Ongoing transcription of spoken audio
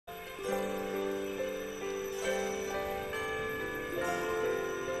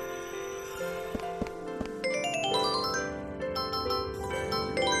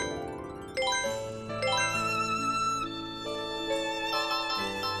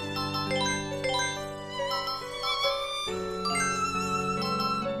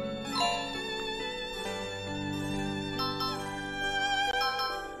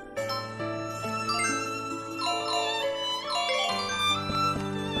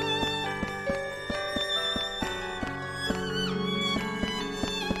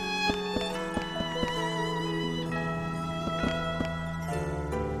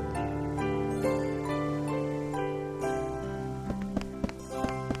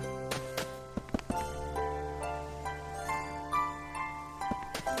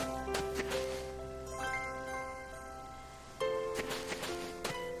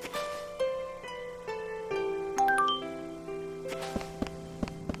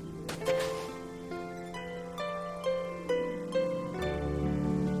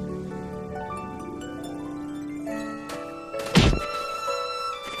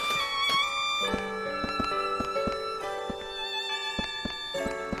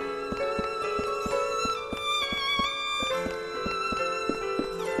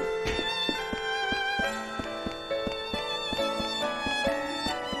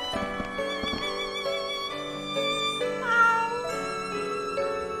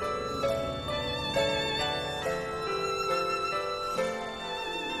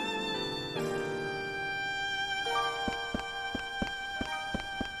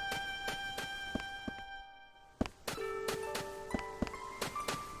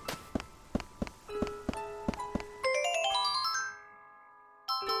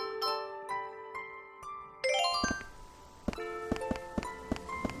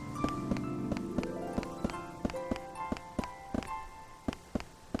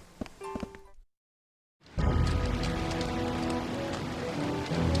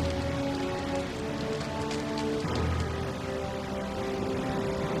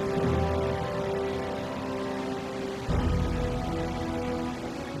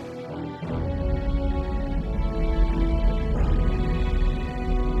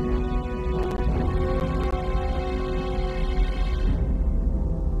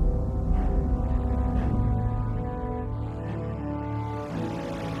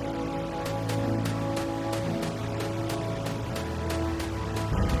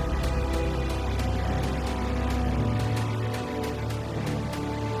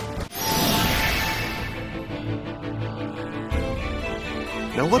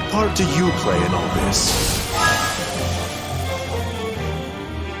Now what part do you play in all this?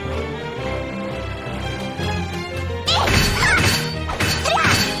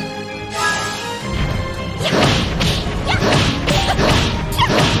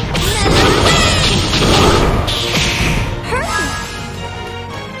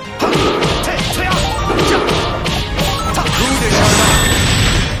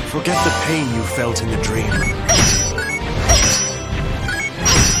 Forget the pain you felt in the dream.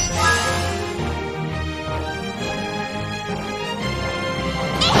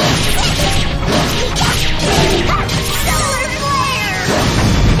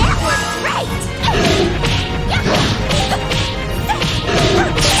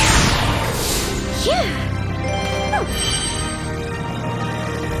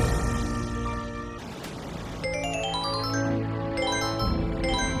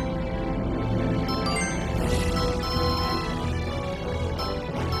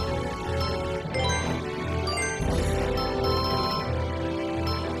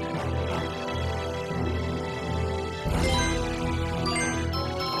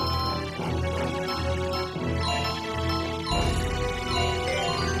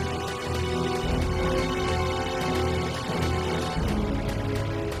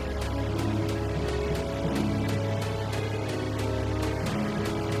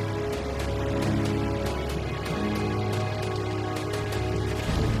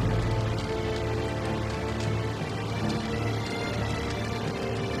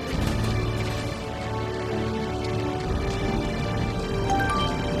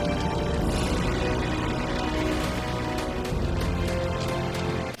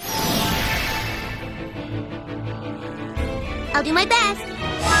 I'll do my best.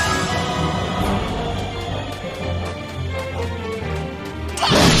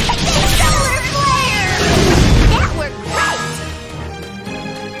 Solar flare! That worked great!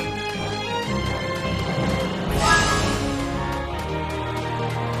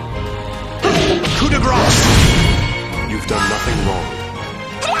 Coup de grace! You've done nothing wrong.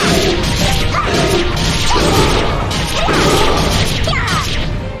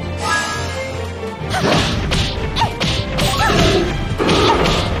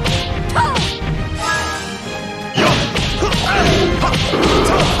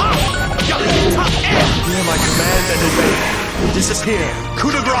 Hear my command and obey. Disappear.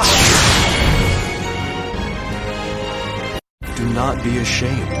 Coup de grace! Do not be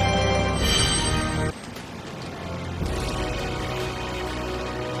ashamed.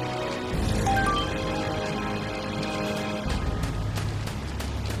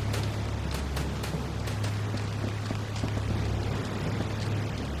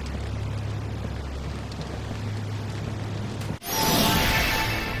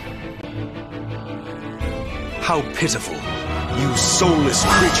 How pitiful, you soulless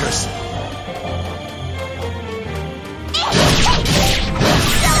creatures!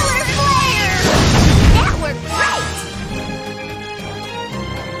 Solar flare! That worked great!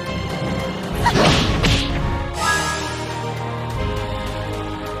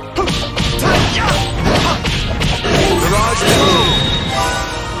 Mirage Blue!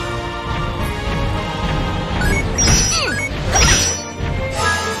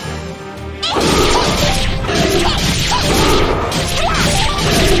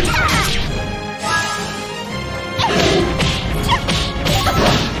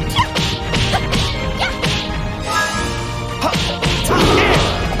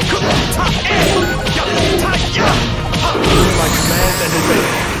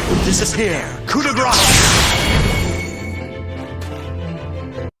 Disappear! Coup de grace!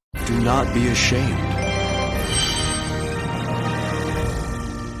 Do not be ashamed.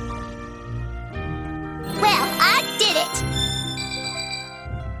 Well, I did it!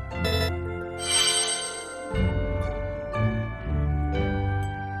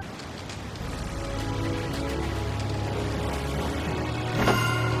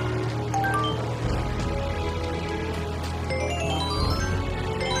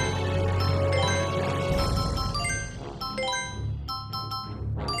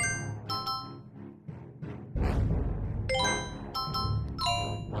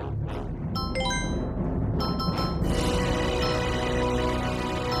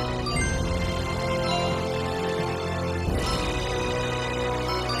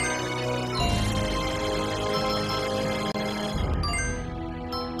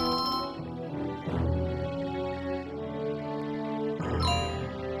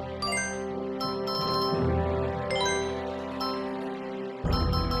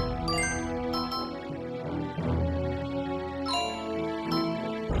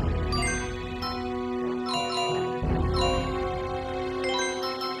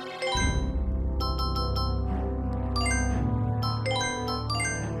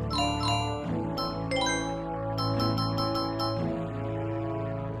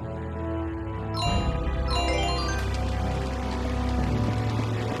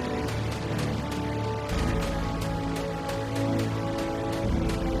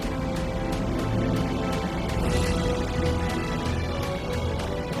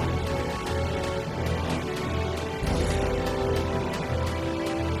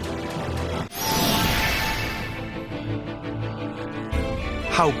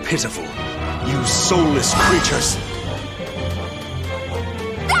 How pitiful, you soulless creatures!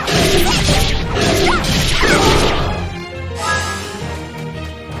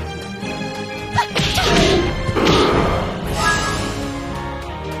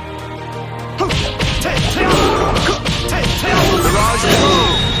 Mirage Blow!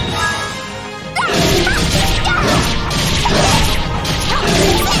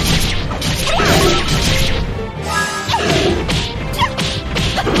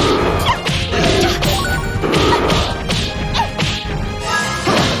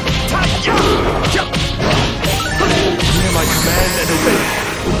 Hear my command and obey.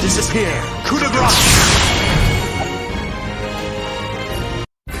 Disappear. Coup de grace!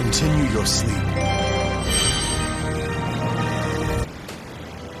 Continue your sleep.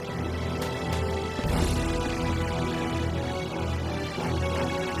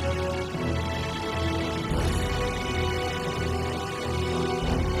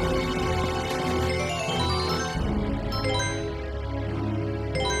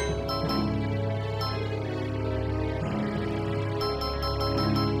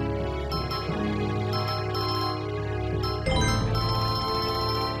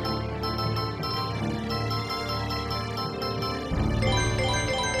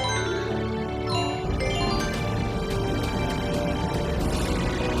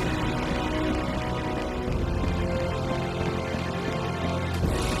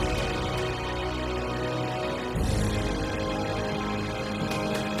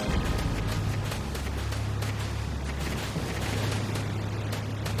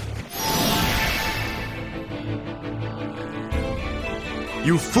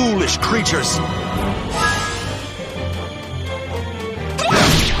 You foolish creatures!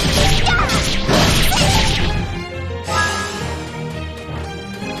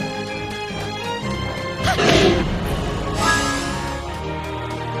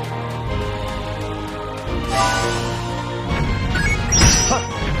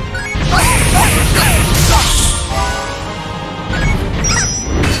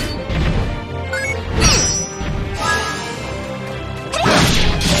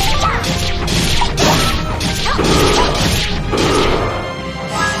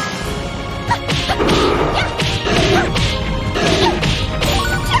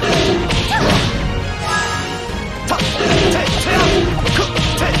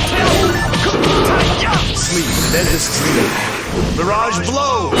 Mirage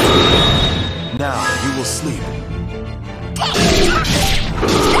Blow! Now you will sleep.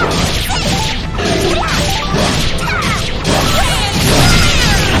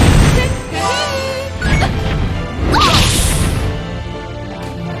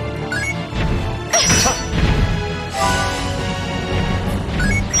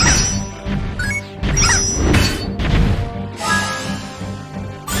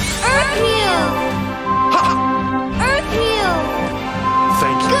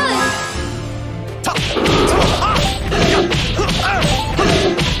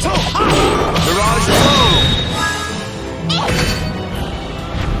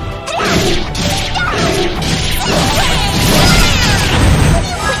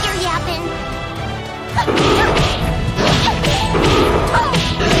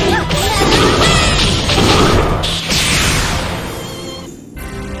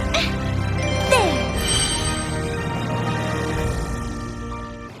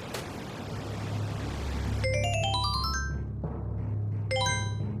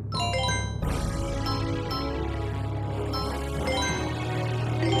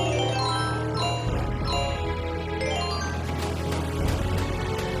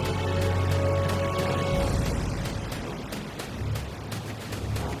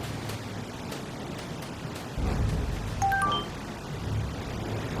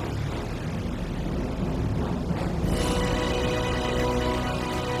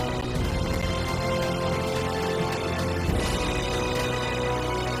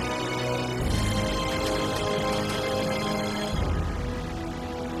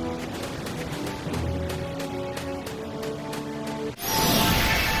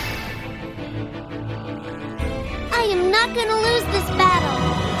 Not gonna lose this battle.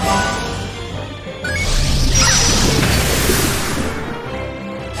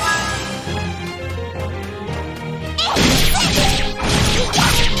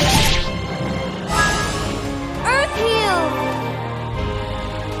 Earth heal.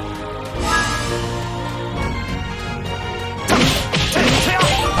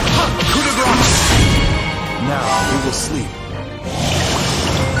 Coup de grace! Now we will sleep.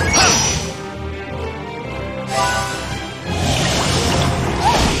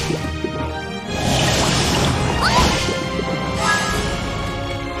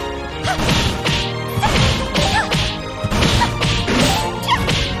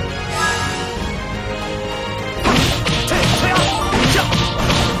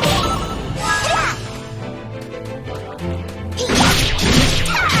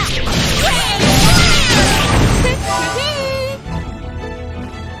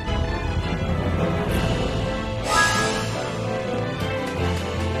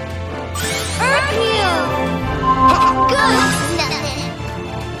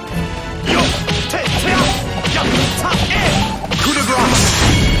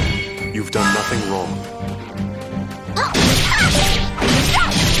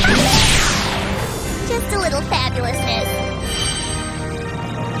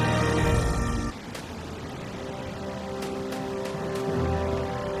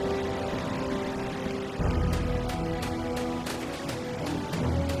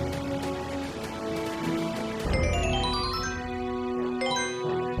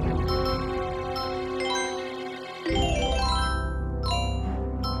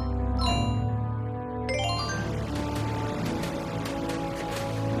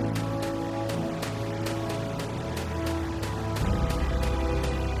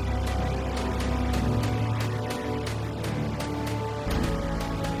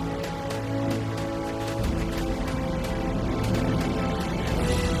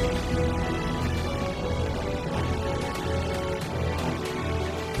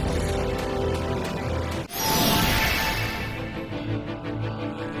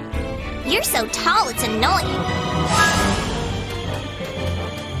 You're so tall, it's annoying.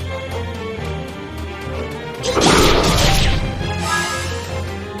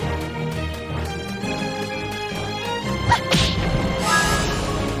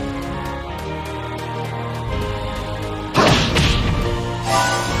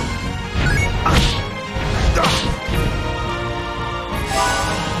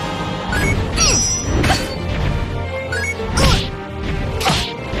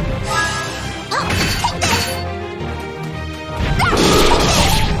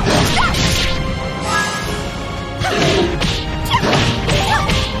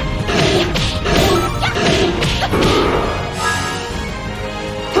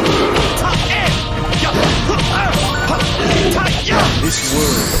 This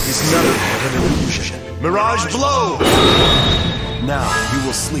world is nothing but an illusion. Mirage blow! Now you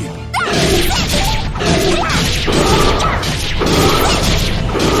will sleep.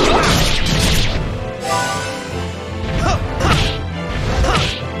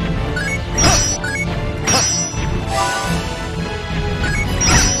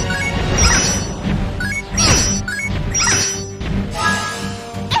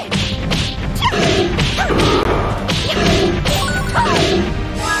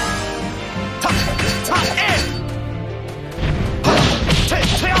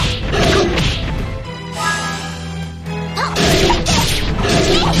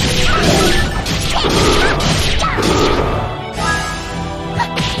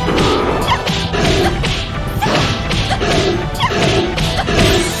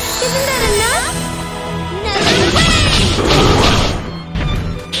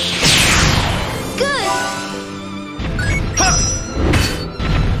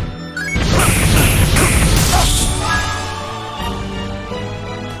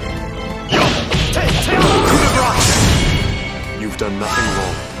 Done nothing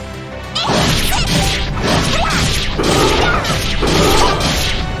wrong.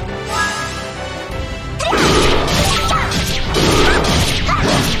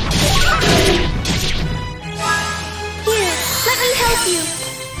 Here, let me help you.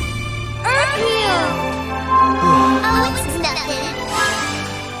 Earth heal. Oh, it's nothing.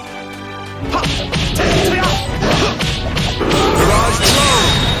 Mirage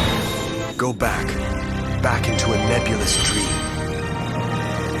blow! Go back into a nebulous dream.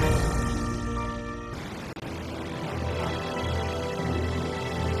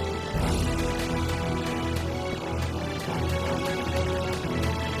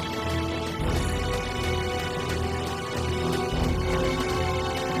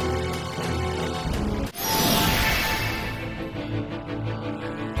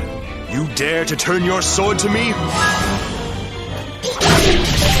 You dare to turn your sword to me?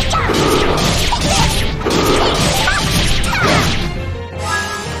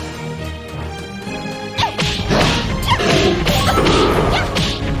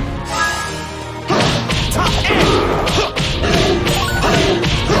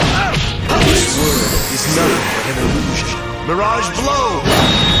 This world is nothing but an illusion. Mirage blow!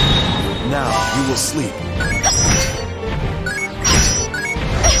 Now you will sleep.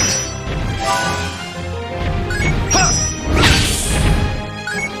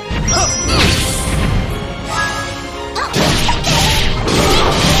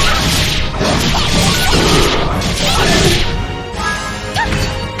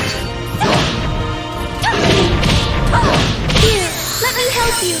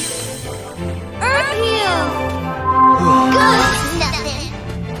 You. Earth heal. Good. Nothing.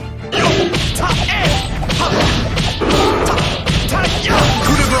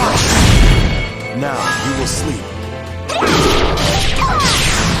 Coup de grace! Now you will sleep.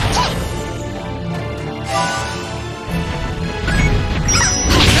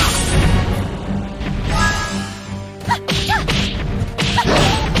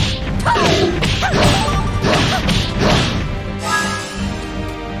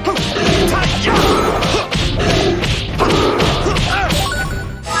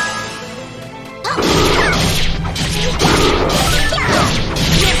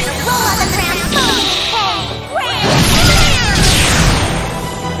 Roll on the ground.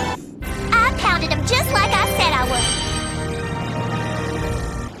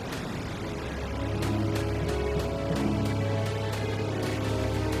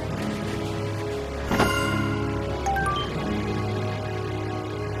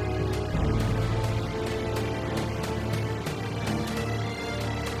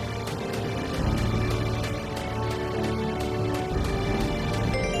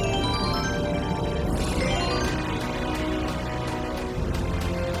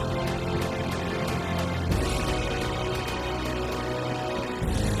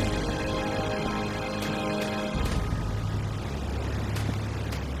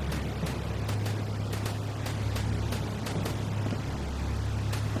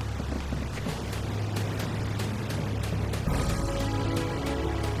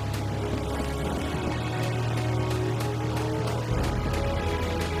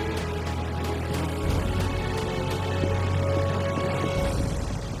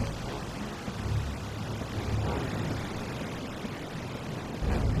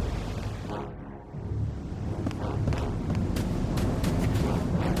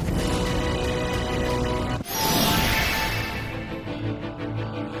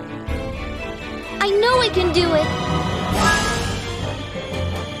 I know I can do it!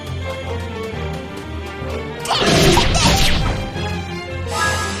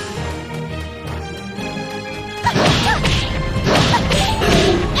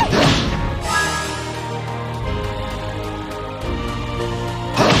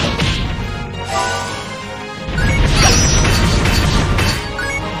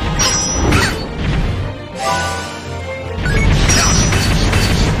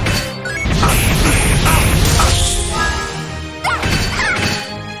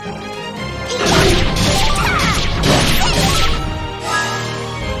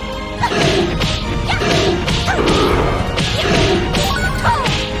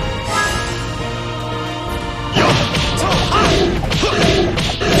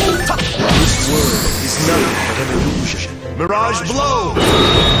 Mirage blow!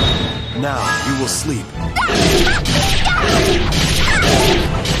 Now you will sleep.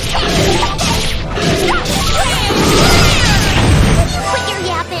 Quit your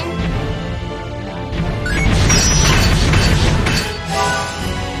yapping!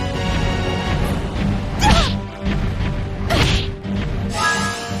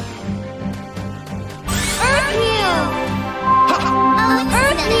 Earth Mew!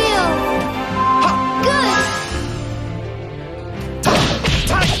 Earth Mew! Good!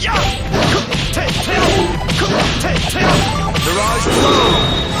 Mirage blow!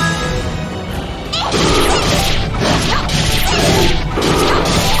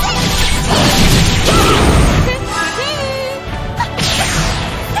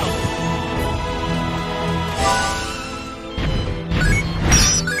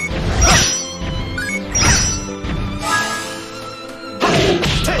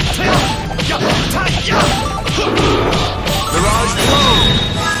 Mirage blow!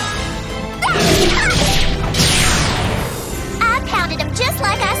 I pounded him just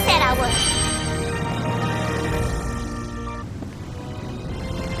like I said I would.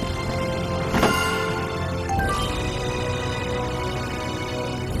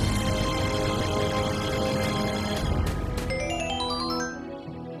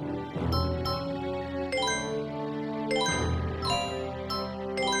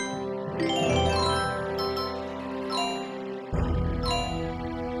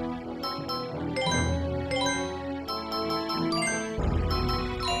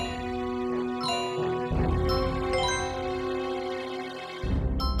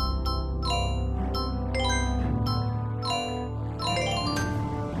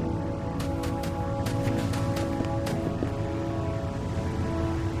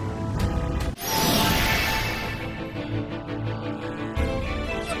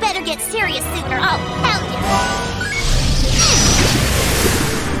 Better get serious sooner. Oh, hell yeah!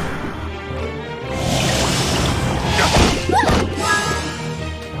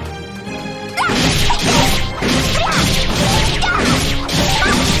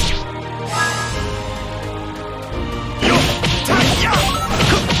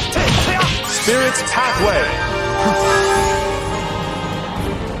 Spirit's Pathway!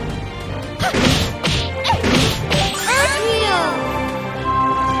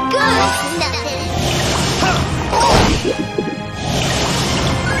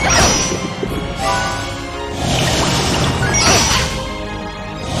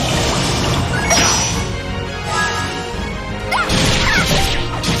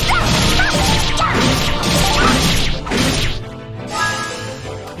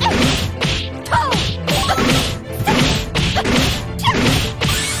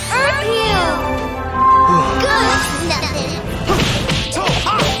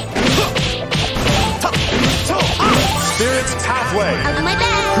 Spirit's Pathway! I'll do my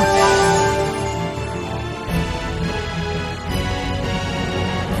best.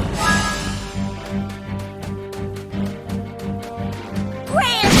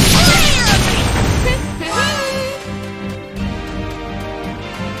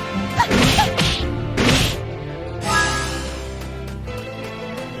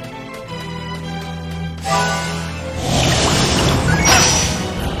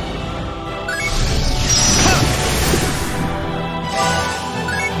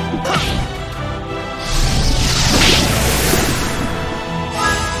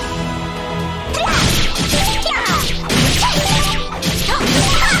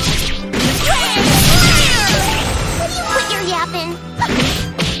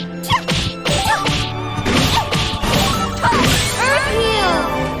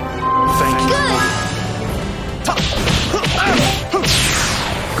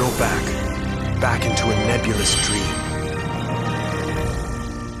 Grand back into a nebulous dream.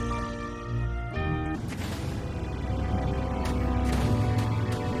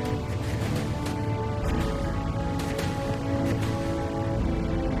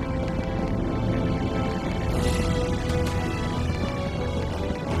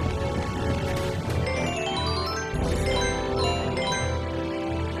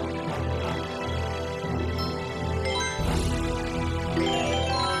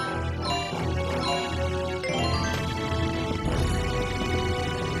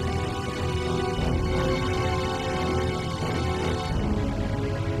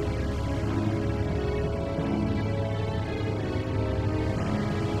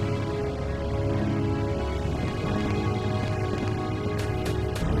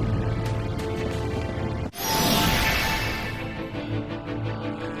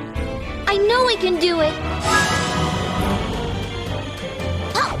 we can do it.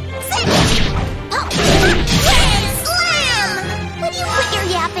 Slam! Would you quit your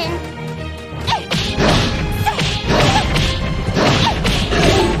yapping?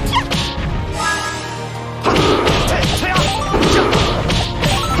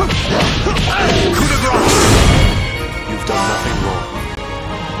 Coup de grace! You've done nothing wrong.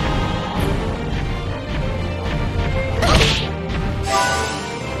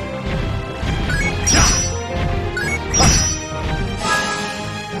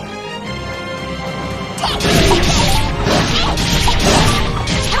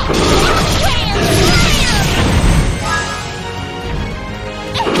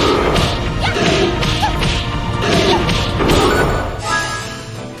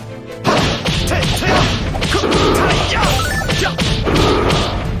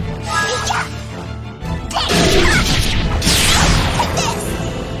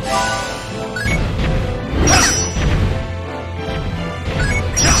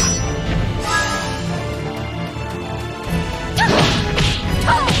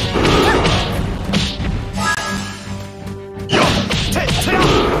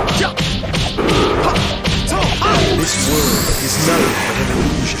 This world is nothing but an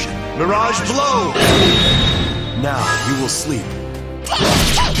illusion. Mirage blow! Now you will sleep.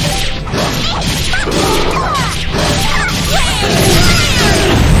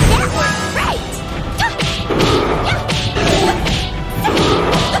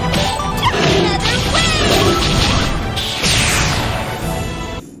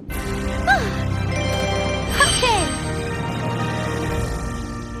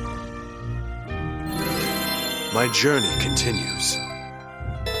 My journey continues.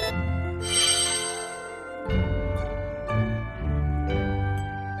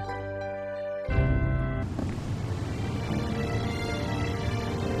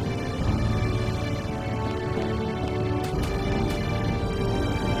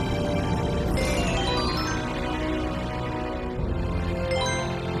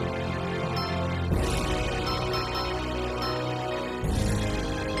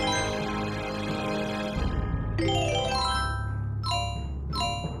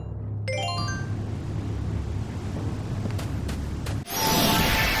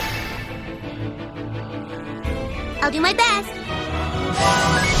 I'll do my best.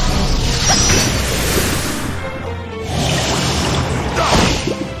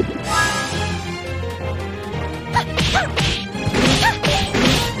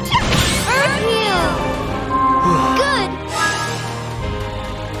 Earth you. Good.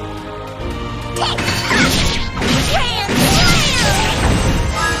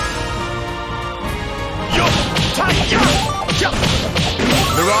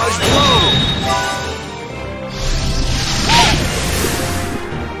 Mirage blow!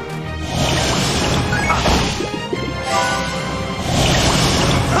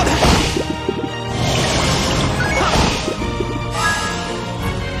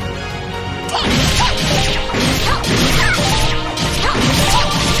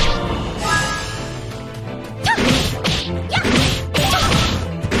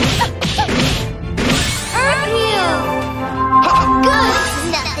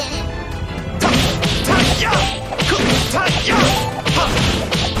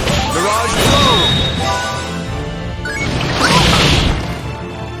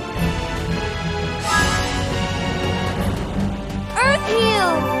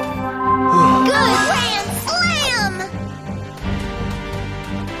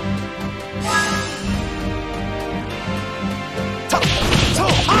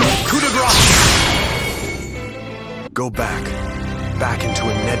 Go back into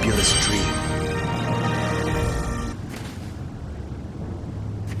a nebulous dream.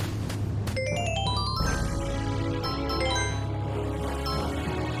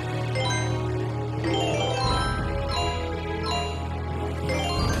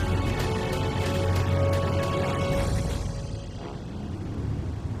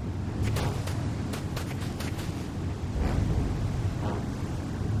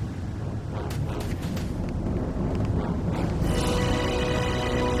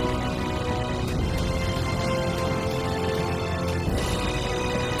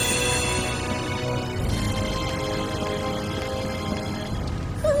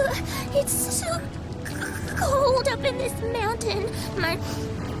 It's so cold up in this mountain. My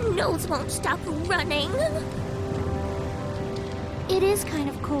nose won't stop running. It is kind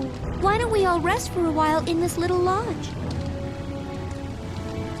of cold. Why don't we all rest for a while in this little lodge?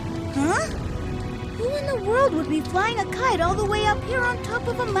 Huh? Who in the world would be flying a kite all the way up here on top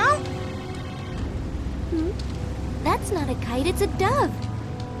of a mountain? That's not a kite, it's a dove.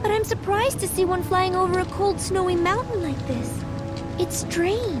 But I'm surprised to see one flying over a cold, snowy mountain like this. It's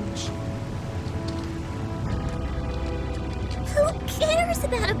strange. Who cares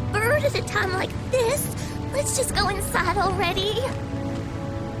about a bird at a time like this? Let's just go inside already.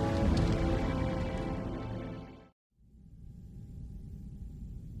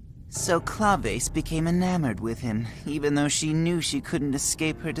 So Claves became enamored with him, even though she knew she couldn't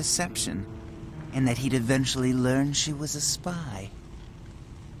escape her deception, and that he'd eventually learn she was a spy.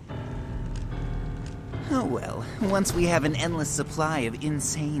 Oh well, once we have an endless supply of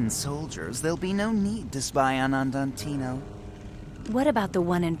insane soldiers, there'll be no need to spy on Andantino. What about the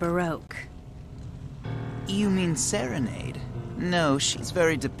one in Baroque? You mean Serenade? No, she's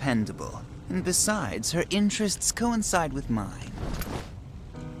very dependable. And besides, her interests coincide with mine.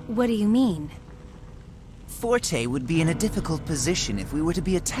 What do you mean? Forte would be in a difficult position if we were to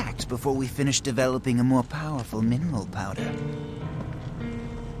be attacked before we finished developing a more powerful mineral powder.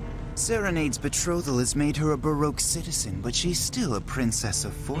 Serenade's betrothal has made her a Baroque citizen, but she's still a princess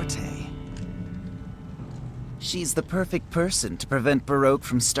of Forte. She's the perfect person to prevent Baroque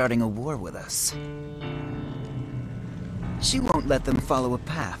from starting a war with us. She won't let them follow a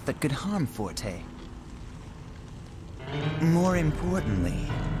path that could harm Forte. More importantly,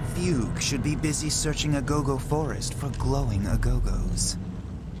 Fugue should be busy searching Agogo Forest for glowing Agogos.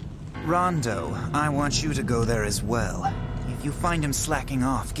 Rondo, I want you to go there as well. If you find him slacking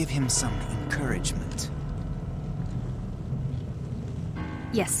off, give him some encouragement.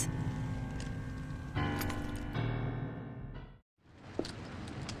 Yes.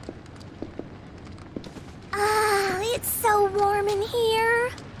 It's so warm in here.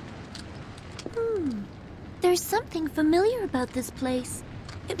 There's something familiar about this place.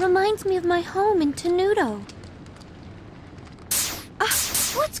 It reminds me of my home in Tenuto.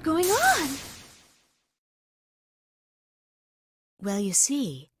 What's going on? Well, you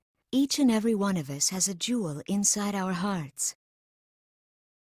see, each and every one of us has a jewel inside our hearts.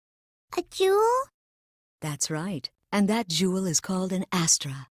 A jewel? That's right. And that jewel is called an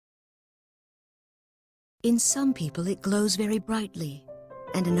astra. In some people, it glows very brightly,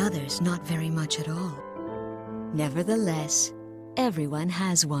 and in others, not very much at all. Nevertheless, everyone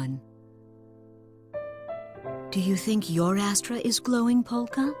has one. Do you think your astra is glowing,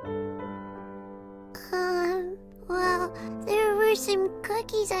 Polka? Well, there were some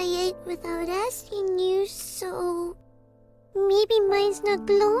cookies I ate without asking you, so... maybe mine's not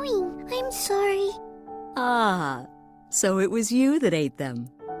glowing. I'm sorry. Ah, so it was you that ate them.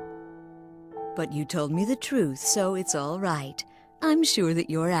 But you told me the truth, so it's all right. I'm sure that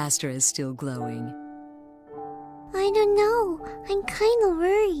your astra is still glowing. I don't know. I'm kind of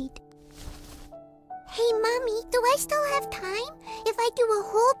worried. Hey, Mommy, do I still have time? If I do a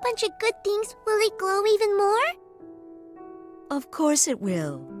whole bunch of good things, will it glow even more? Of course it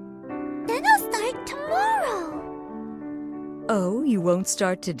will. Then I'll start tomorrow. Oh, you won't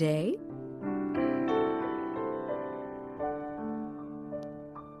start today?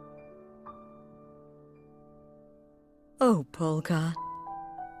 Oh, Polka.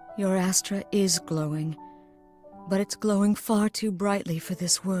 Your astra is glowing, but it's glowing far too brightly for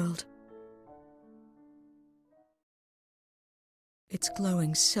this world. It's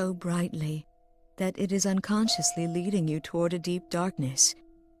glowing so brightly that it is unconsciously leading you toward a deep darkness,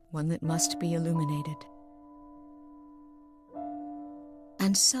 one that must be illuminated.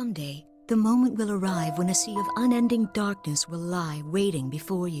 And someday, the moment will arrive when a sea of unending darkness will lie waiting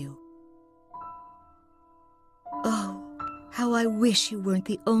before you. Oh, how I wish you weren't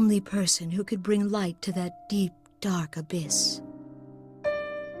the only person who could bring light to that deep, dark abyss.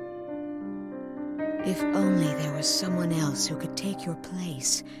 If only there was someone else who could take your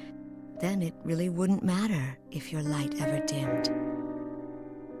place, then it really wouldn't matter if your light ever dimmed.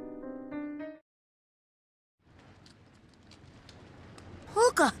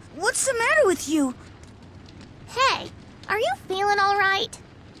 Polka, what's the matter with you? Hey, are you feeling all right?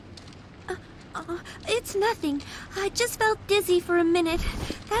 It's nothing. I just felt dizzy for a minute.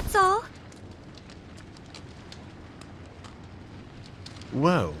 That's all.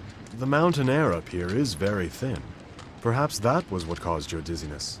 Well, the mountain air up here is very thin. Perhaps that was what caused your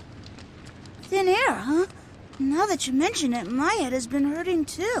dizziness. Thin air, huh? Now that you mention it, my head has been hurting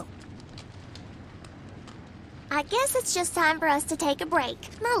too. I guess it's just time for us to take a break.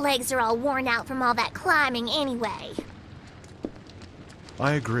 My legs are all worn out from all that climbing anyway.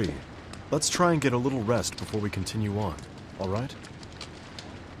 I agree. Let's try and get a little rest before we continue on, all right?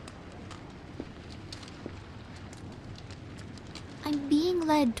 I'm being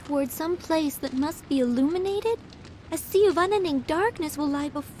led towards some place that must be illuminated? A sea of unending darkness will lie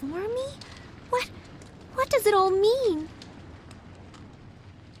before me? What does it all mean?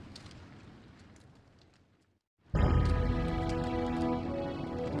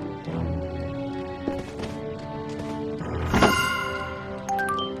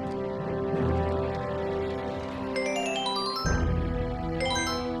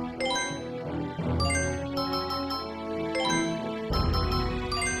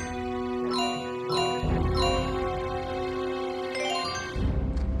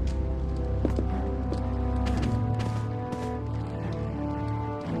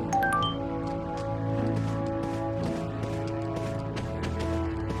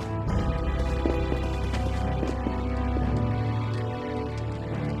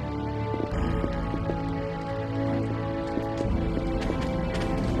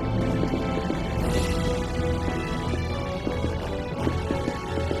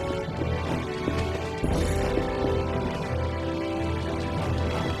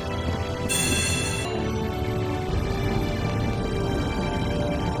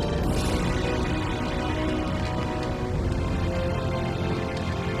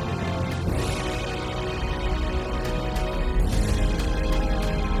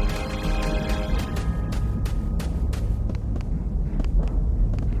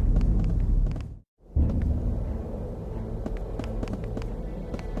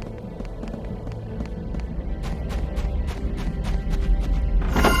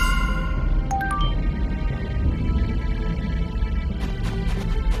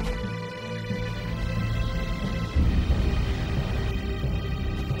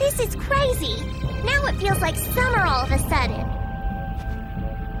 crazy! Now it feels like summer all of a sudden.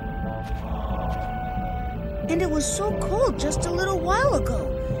 And it was so cold just a little while ago.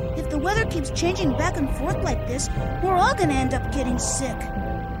 If the weather keeps changing back and forth like this, we're all gonna end up getting sick.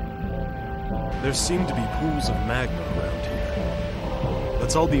 There seem to be pools of magma around here.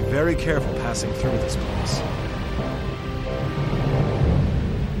 Let's all be very careful passing through this place.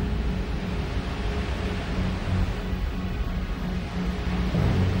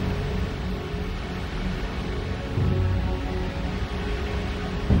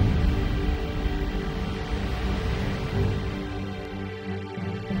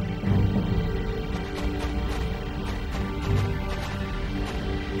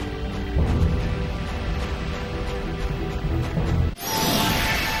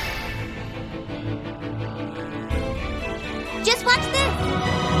 Just watch this!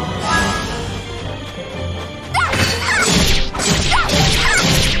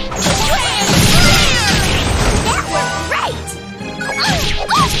 That was great!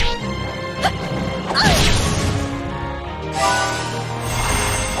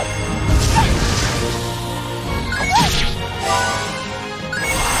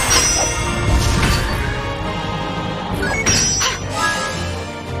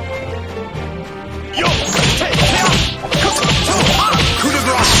 Yo! Coup de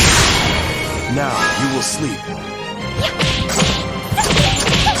grace! Now you will sleep.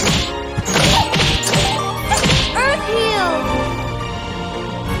 Earth heal!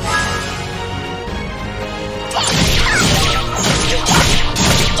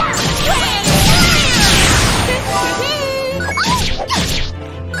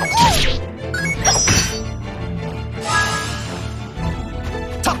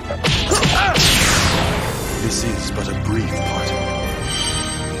 This is but a brief parting.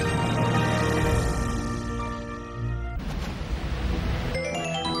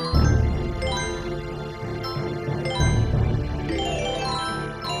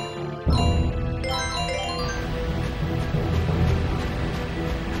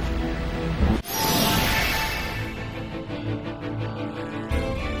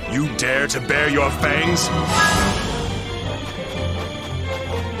 You dare to bare your fangs?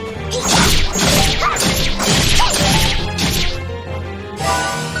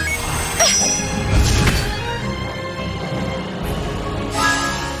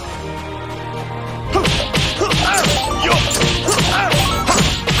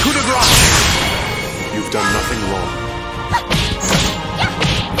 Coup de grace! You've done nothing wrong.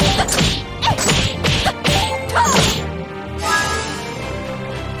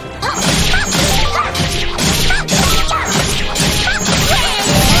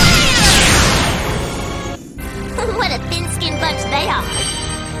 What a thin-skinned bunch they are!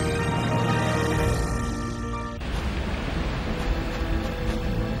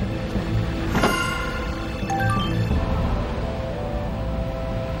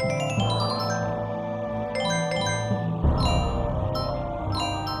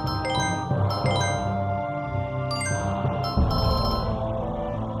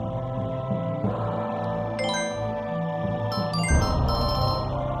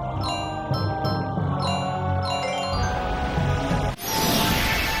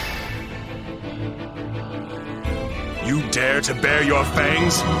 You dare to bare your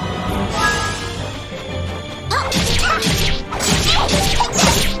fangs?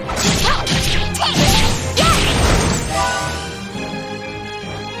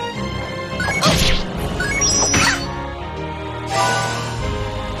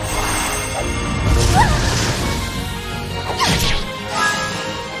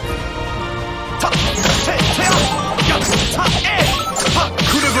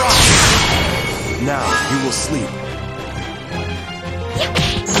 Coup de grace! Now you will sleep.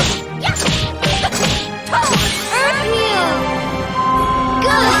 Earth heal!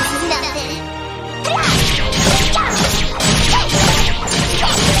 Good nothing!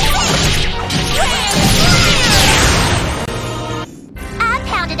 I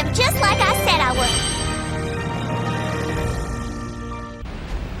pounded him just like I said I would.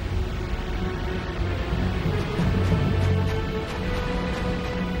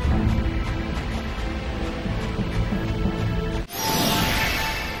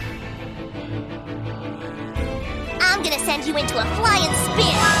 I'm gonna send you into a flying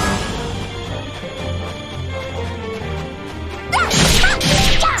spin.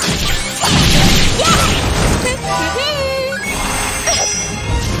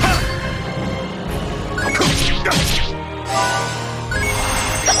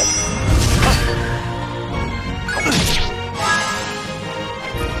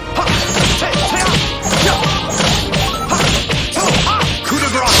 Coup de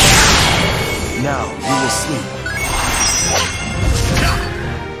grace!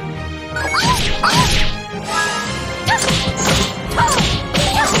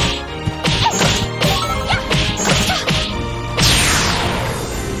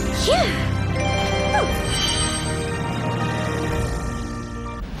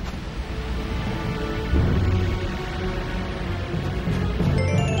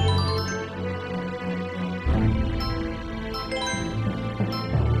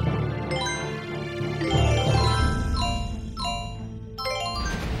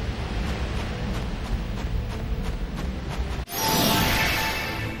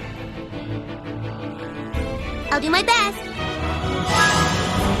 I'll do my best.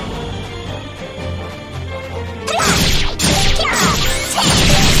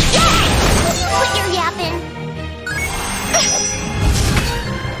 Quit your yapping.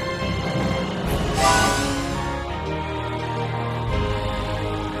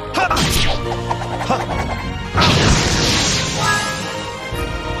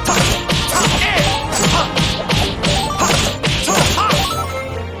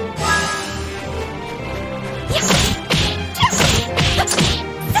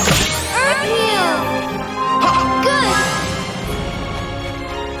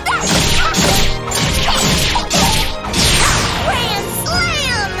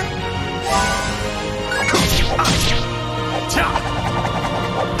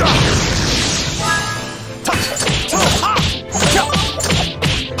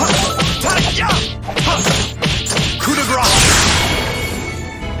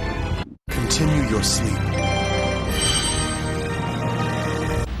 Continue your sleep.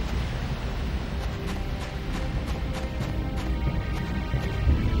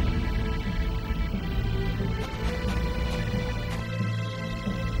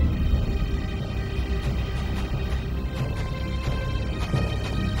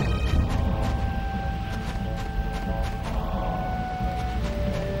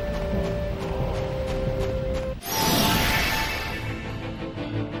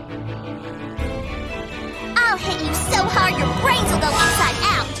 I'll hit you so hard your brains will go inside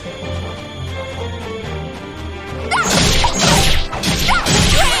out.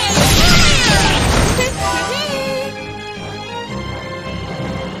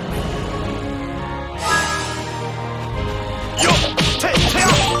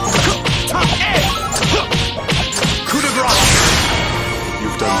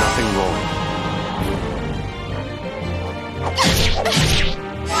 You've done nothing wrong.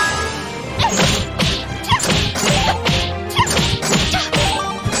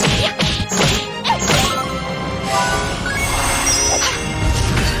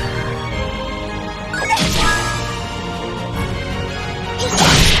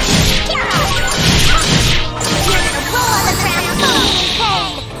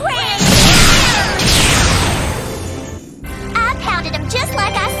 Just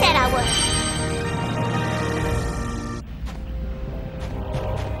like I said I would.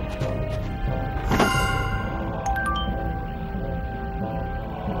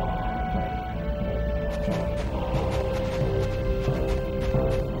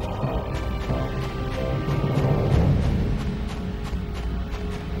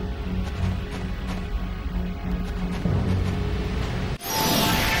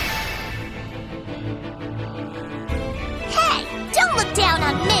 Hey, don't look down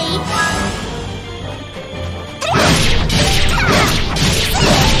on me.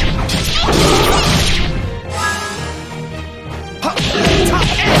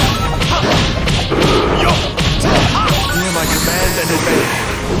 Hear my command and obey.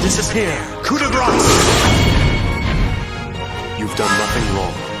 This is here. Coup de grace. You've done nothing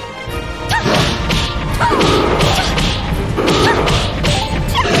wrong.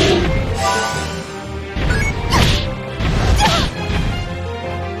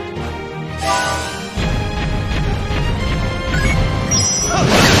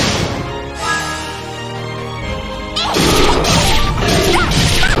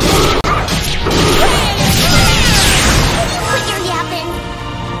 Quit your yapping.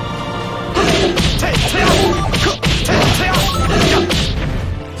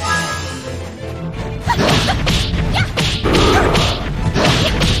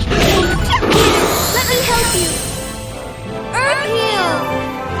 Let me help you. Earth you.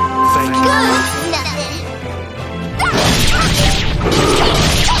 Thank you. Good. Nothing.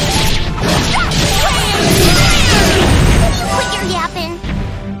 Quit your yapping.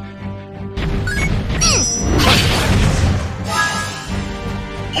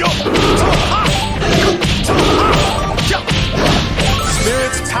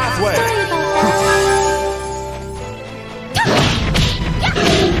 Spirit's pathway. Sorry about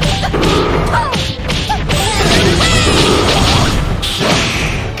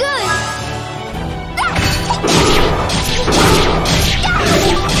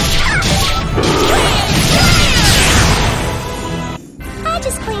I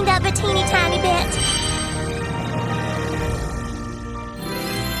just cleaned up a teeny tiny bit.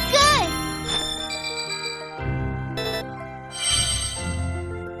 Good.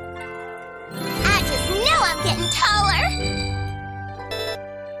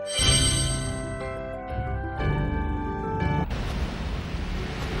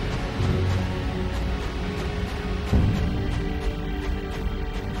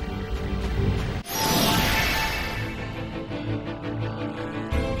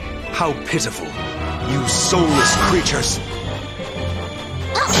 How pitiful. You soulless creatures.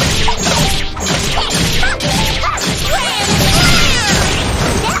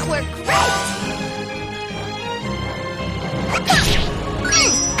 That worked great!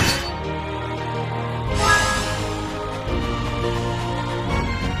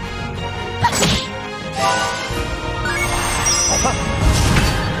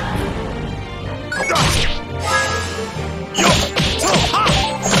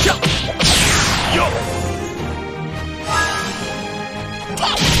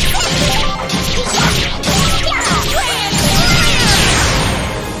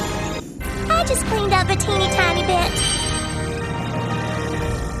 I just cleaned up a teeny tiny bit.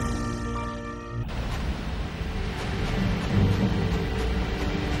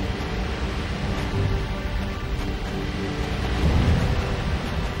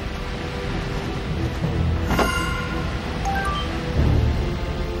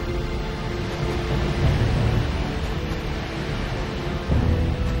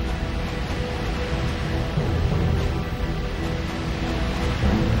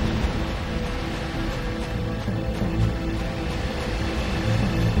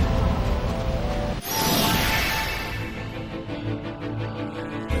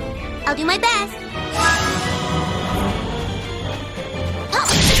 I'll do my best.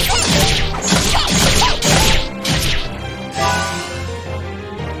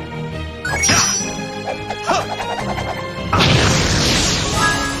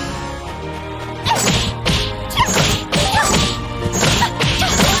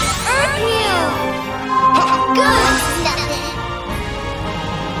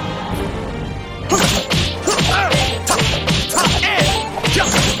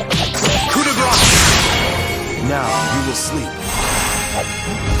 Now you will sleep.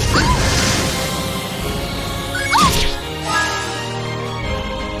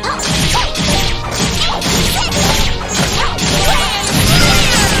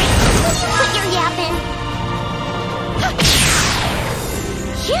 Quit your yapping.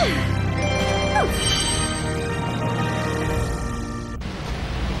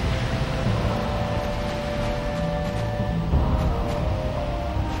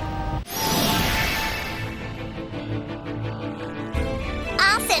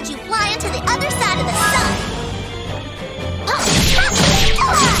 I'll send you flying to the other side of the sun.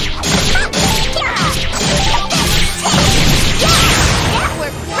 That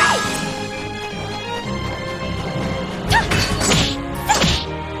worked great.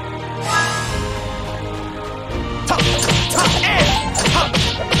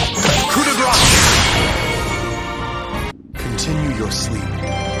 Coup de grace! Continue your sleep.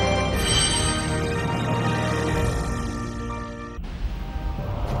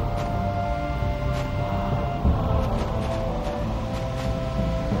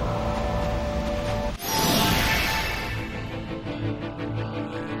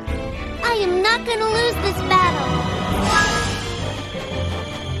 I am not gonna lose this battle.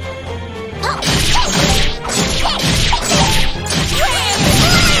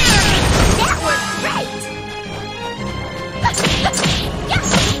 That worked great.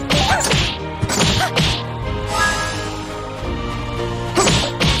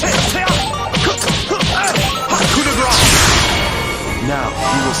 Coup de grace! Now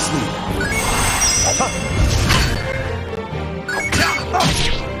you will sleep.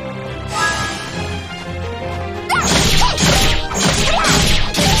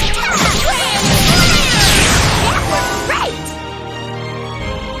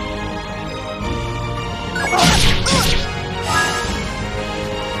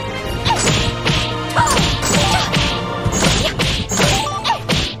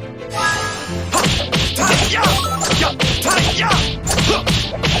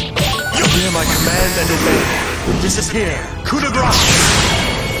 You hear my command and obey. Disappear. Coup de grace!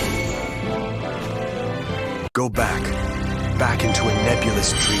 Go back. Back into a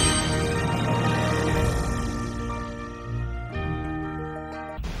nebulous dream.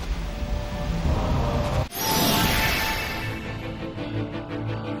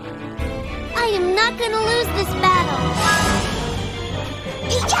 I am not gonna lose this battle.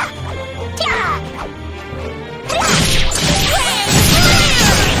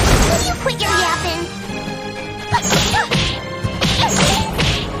 Will you quit your yapping?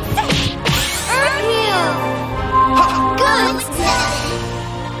 Good.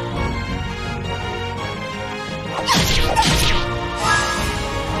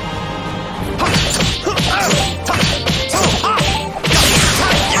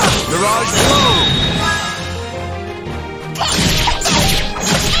 Mirage blow!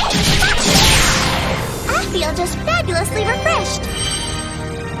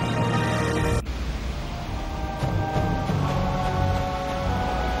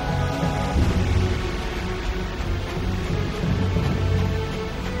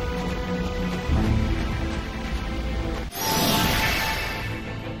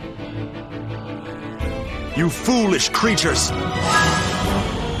 You foolish creatures!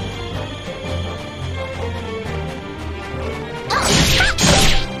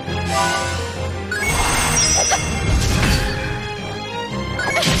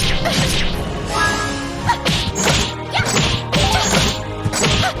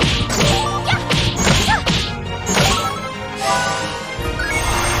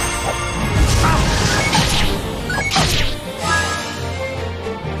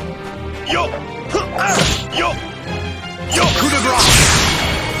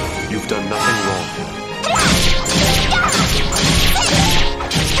 You've done nothing wrong.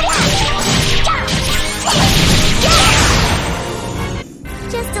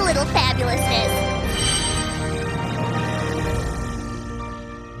 Just a little fabulousness.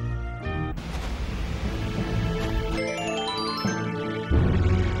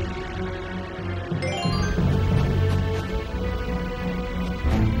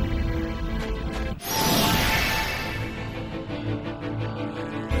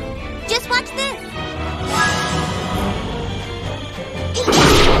 Just watch this.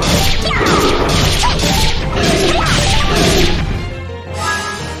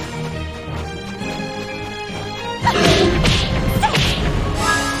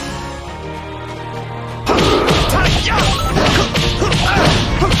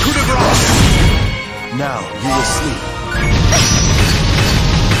 Now you will sleep.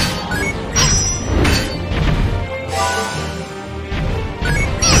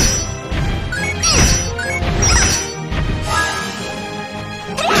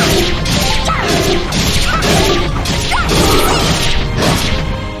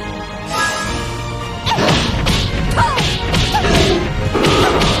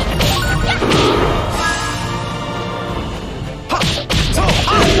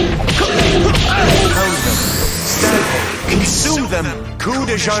 Consume them! Coup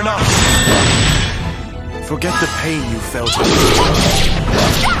de Jarnac! Forget the pain you felt.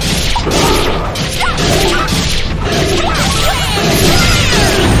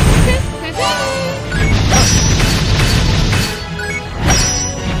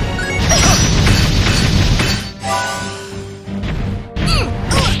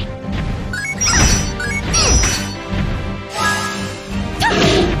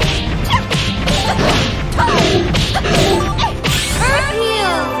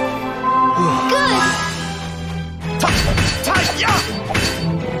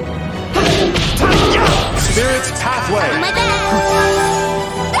 Spirit's pathway! My bad!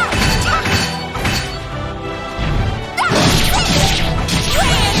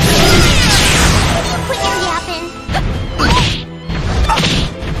 Quit your yapping.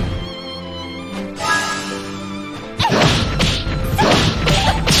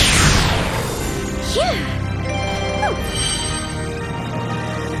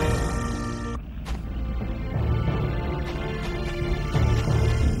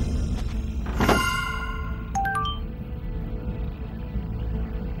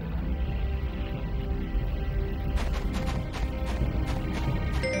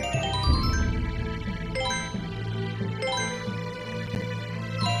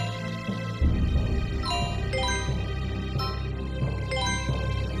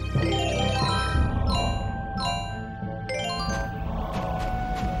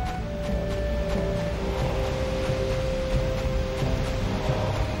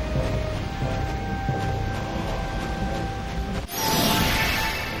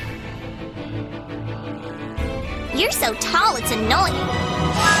 You're so tall, it's annoying.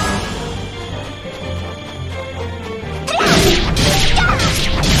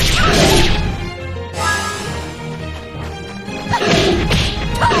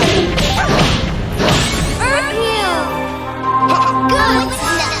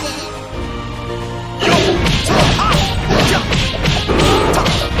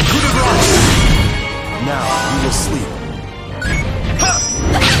 Now you will sleep.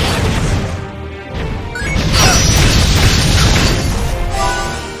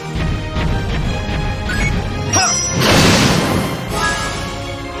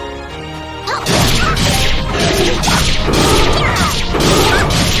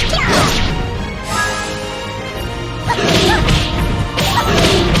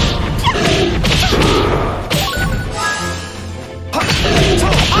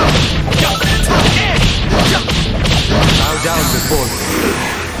 Bow down before me.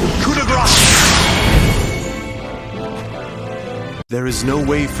 Coup de grace! There is no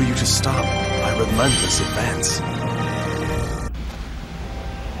way for you to stop my relentless advance.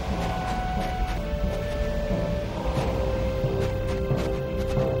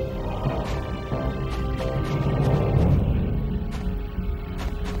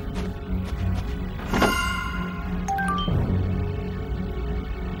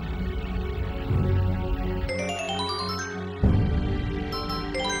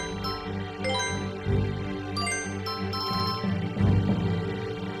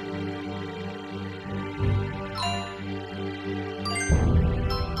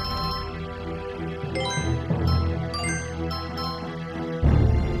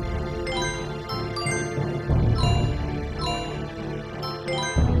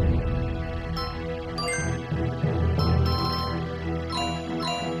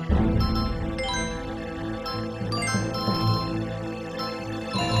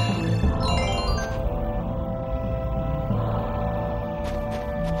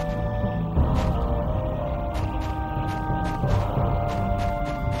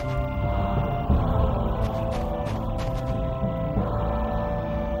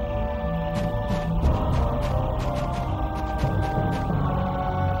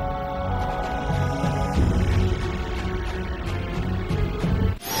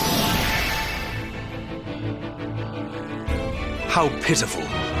 How pitiful.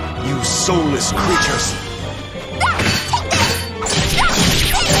 You soulless creatures.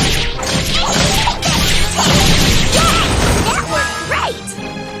 That worked great!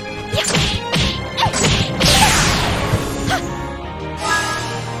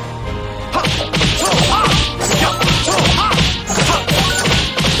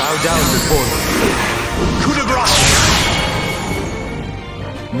 Bow down before me. Coup de grace!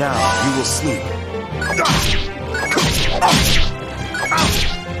 Now you will sleep.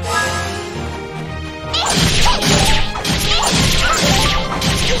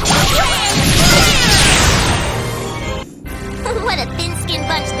 What a thin-skinned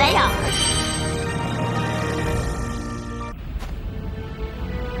bunch they are!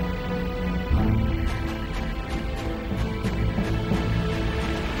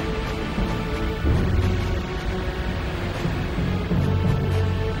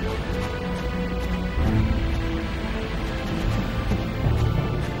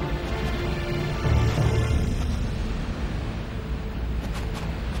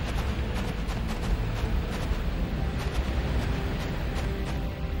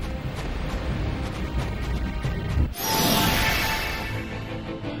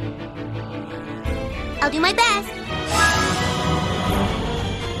 I'll do my best.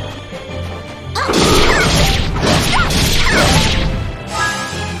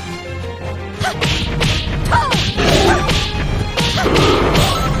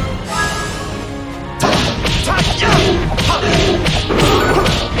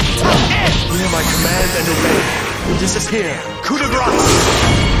 Hear my command and obey. Disappear. Coup de grace!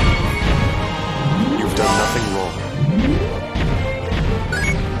 You've done nothing wrong.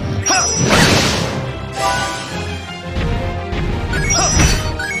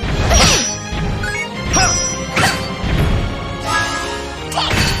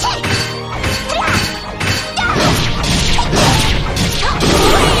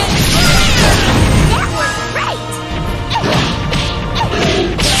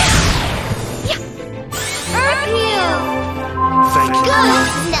 Thank you.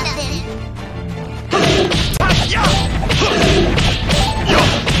 Nothing.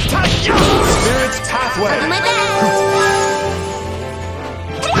 Spirit's pathway. Do my best.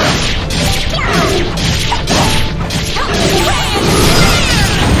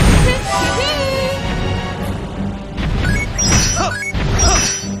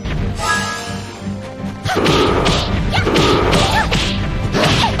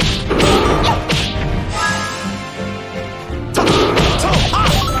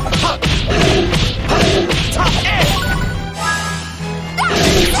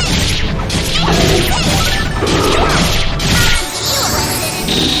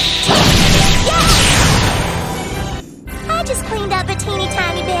 I just cleaned up a teeny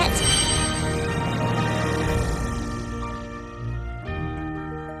tiny bit.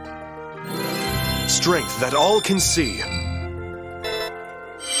 Strength that all can see.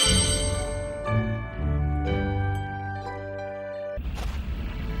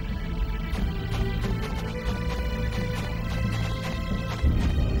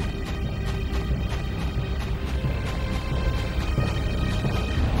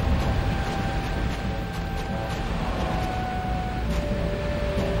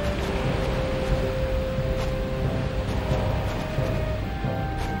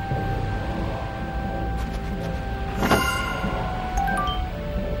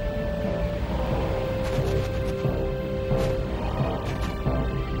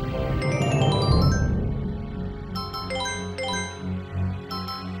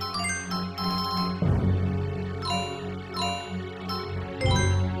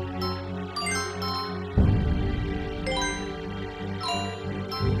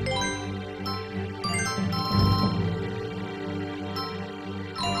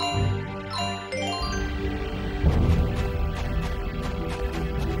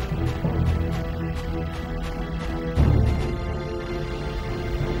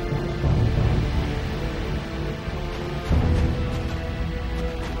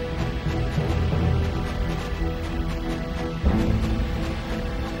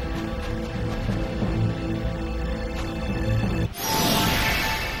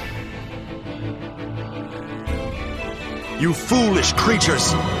 You foolish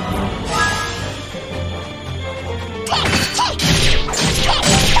creatures!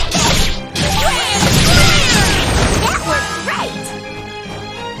 That worked great!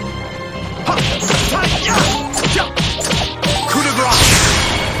 Coup de grace!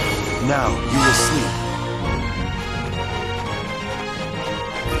 Now you will sleep.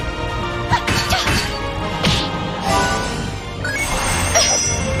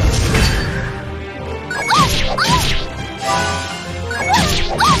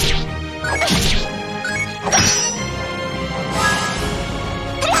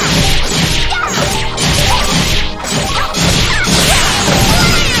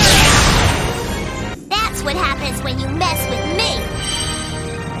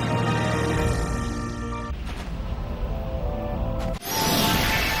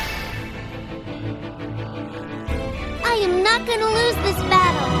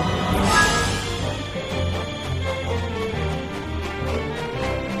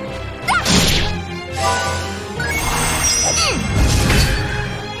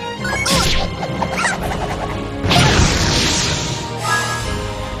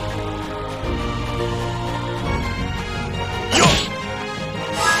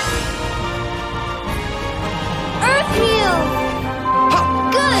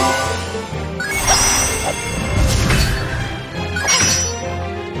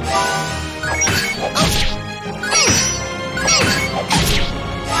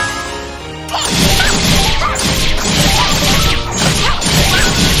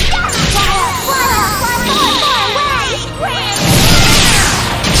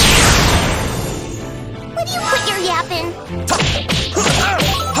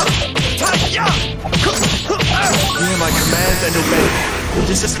 and obey.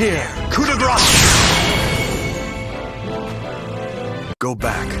 Disappear. Coup de grace! Go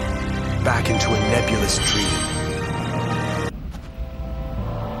back. Back into a nebulous dream.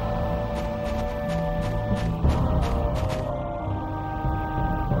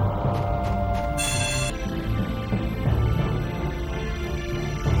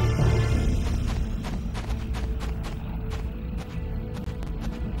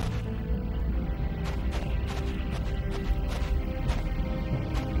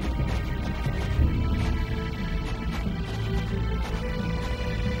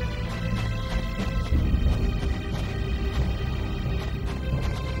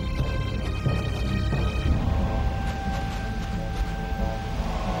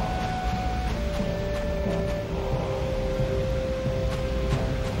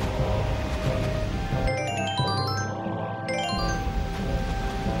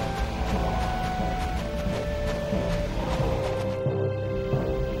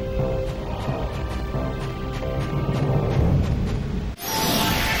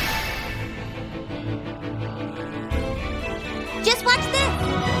 Just watch this!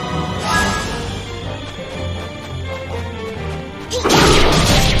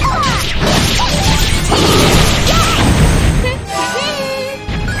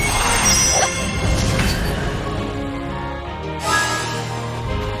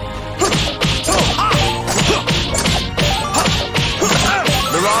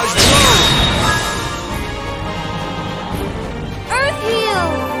 Mirage Blow! Earth Heal!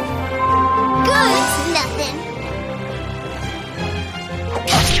 Good! It's nothing.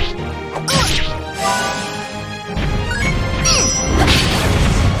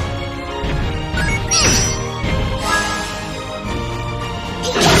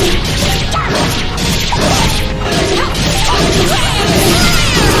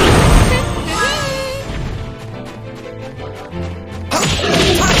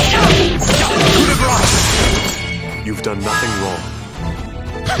 You've done nothing wrong.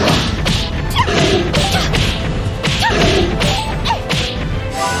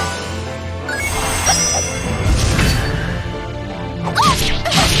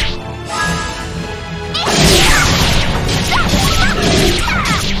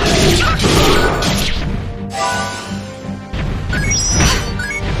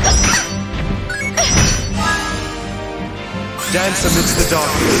 Dance amidst the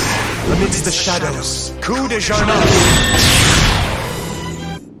darkness, amidst the shadows. Coup de Jarnac!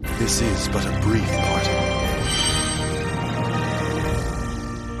 This is but a brief parting.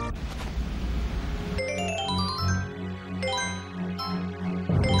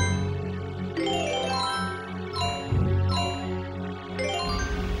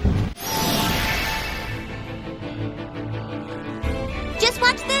 Just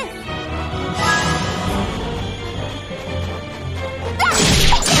watch this!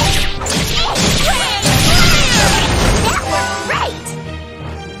 That worked great!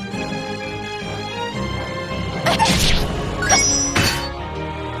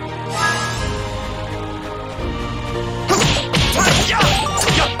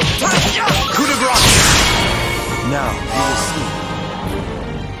 Coup de grace! Now you will see.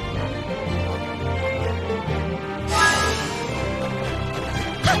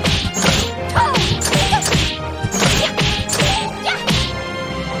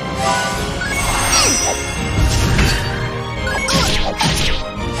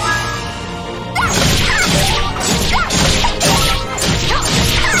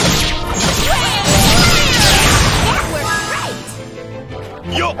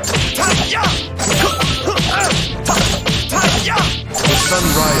 The sun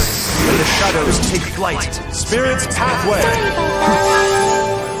rises and the shadows take flight. Spirit's pathway.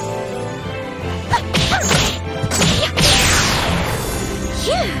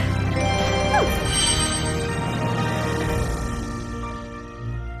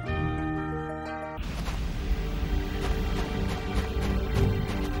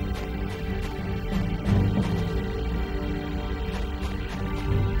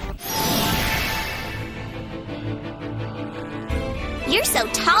 You're so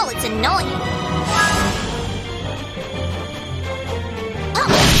tall, it's annoying.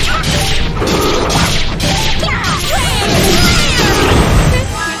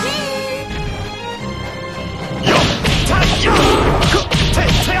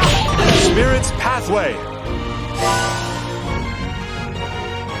 Spirit's pathway.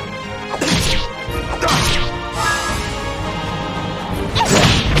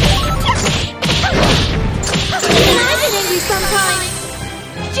 Even I've been angry sometimes.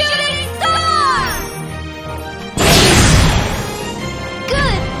 Shooting star!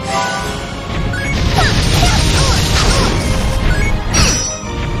 Good.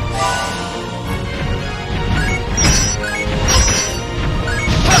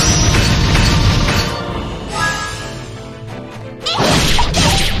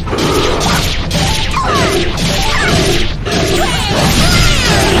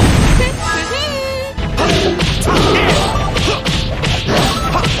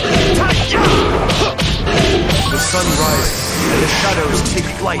 sun rises and the shadows take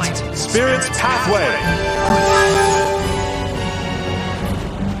flight. Spirit's Pathway!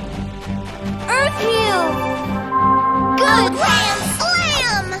 Earth Heal! Good! Ram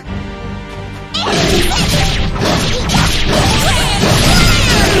Slam!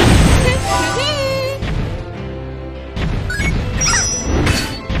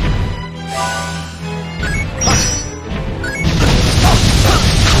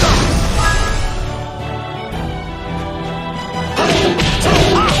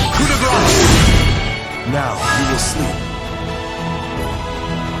 Now you will sleep.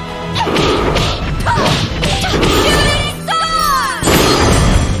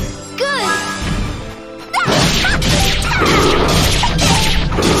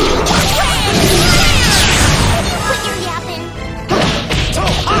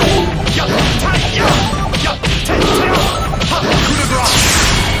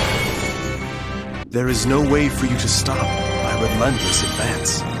 There is no way for you to stop my relentless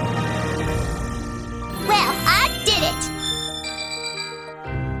advance. Well, I did it!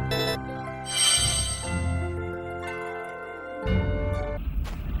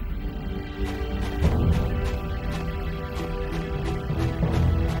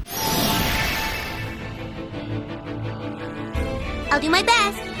 I'll do my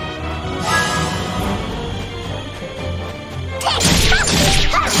best.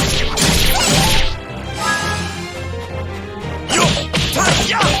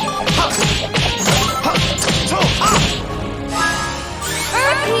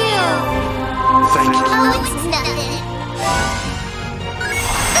 Thank you. Oh, it's nothing.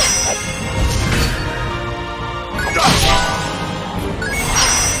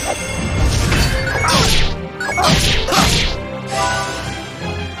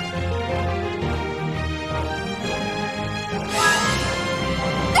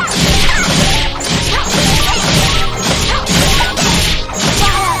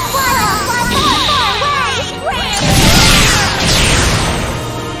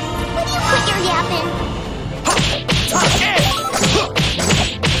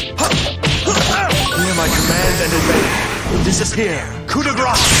 Hear my command and obey. Disappear. Coup de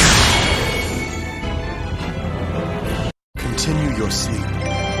grace. Continue your sleep.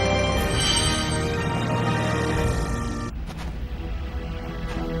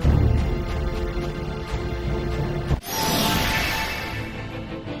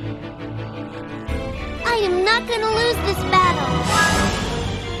 I am not gonna lose this battle.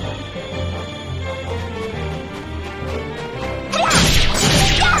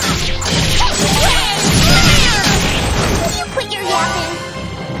 Will you quit your yapping?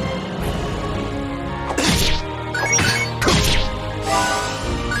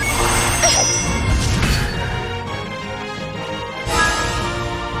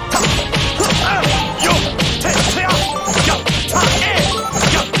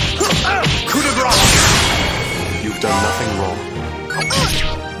 Coup de grace. You've done nothing wrong. Thank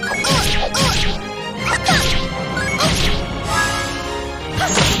you.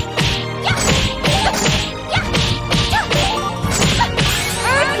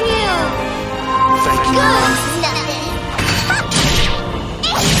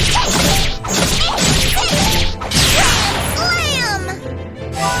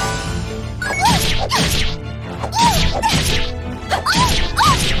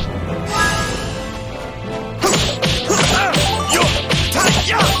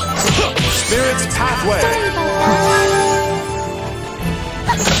 Spirit's Pathway.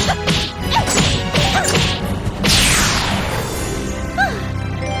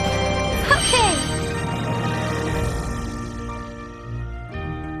 Okay.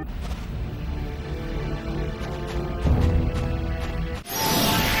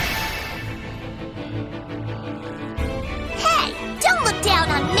 Hey, don't look down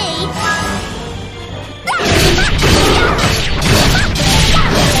on me.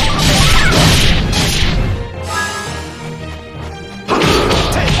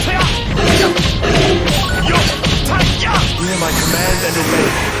 Hear my command and obey.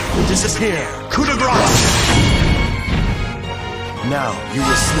 Disappear. Coup de grace. Now you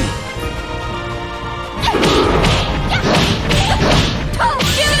will sleep.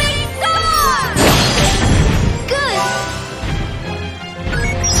 Shooting star! Good.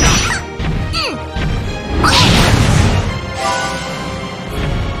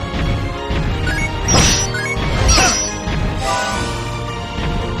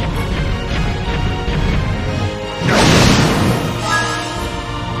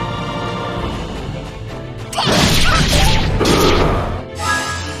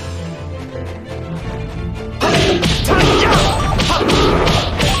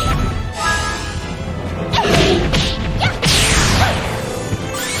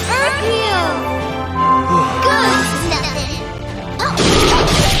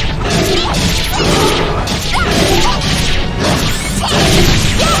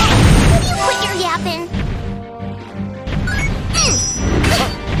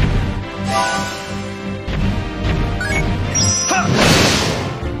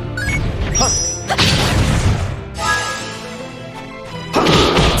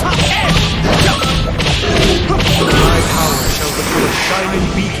 but for a shining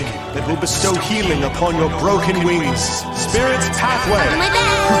beacon that will bestow healing upon your broken wings. Spirit's pathway! My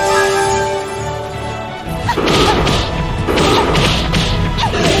bad!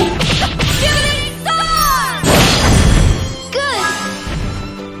 Shooting star! Good!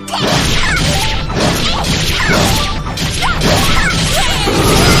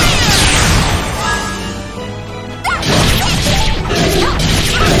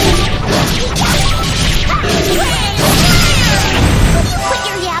 Quit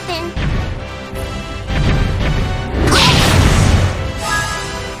your yapping!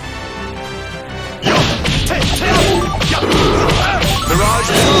 Mirage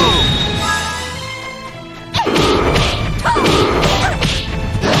Blow!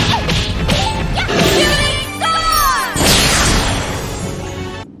 Shooting star!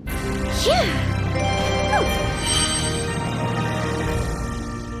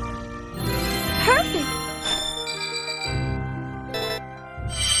 Perfect!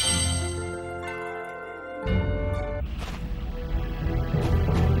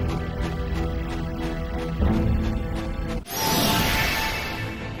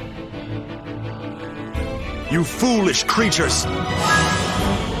 You foolish creatures!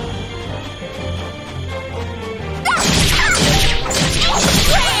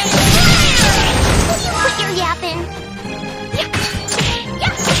 Quit your yapping!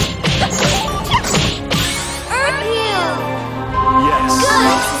 Earth heal! Yes.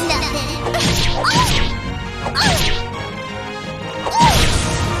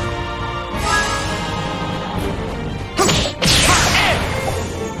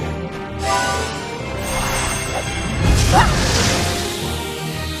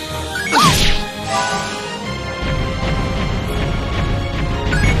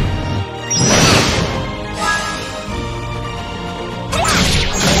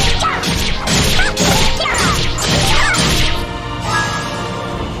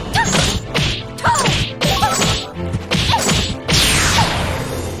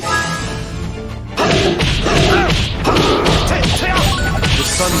 The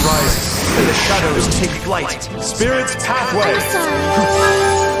sun rises and the shadows take flight. Spirit's pathway!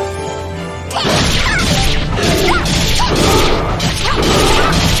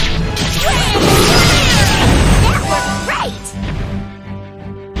 That worked great!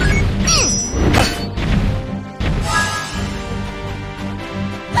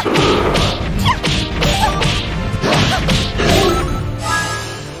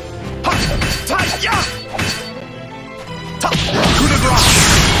 Coup de grace!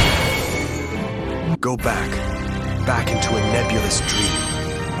 Go back into a nebulous dream.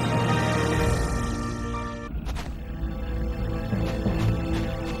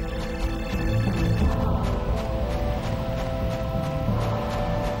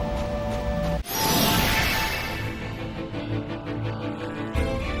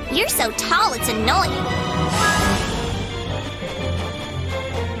 You're so tall, it's annoying.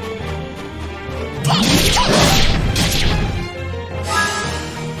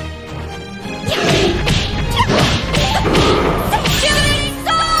 Shooting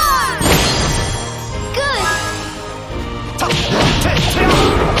star! Good!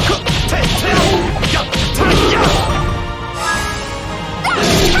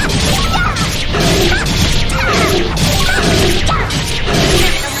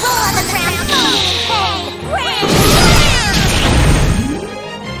 Roll on the ground.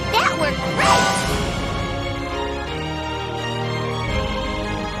 That worked great.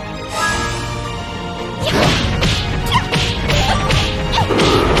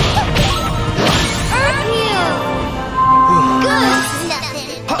 Earth heal! Good. Nothing.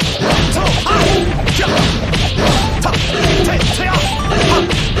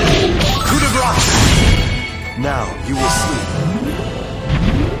 Coup de grace! Now you will sleep.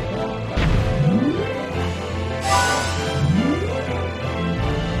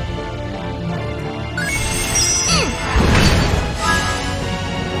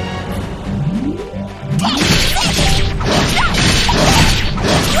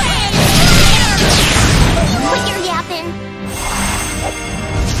 Quit your yapping.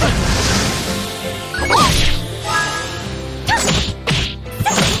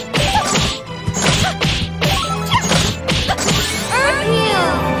 Earth heal!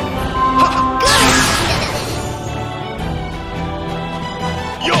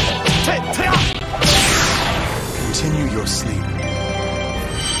 Continue your sleep.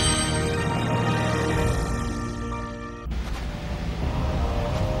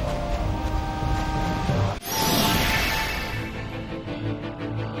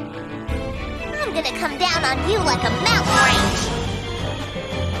 I'm gonna come down on you like a mountain range.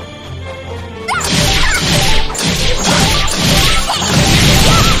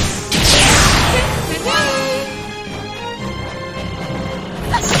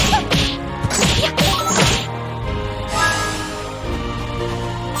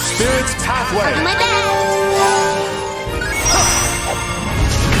 Spirit's pathway. My bad.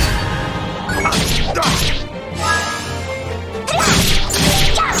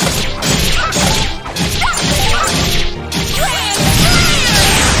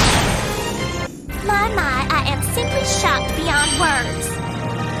 My, I am simply shocked beyond words.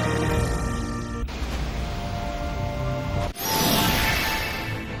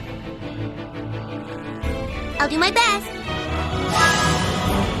 I'll do my best.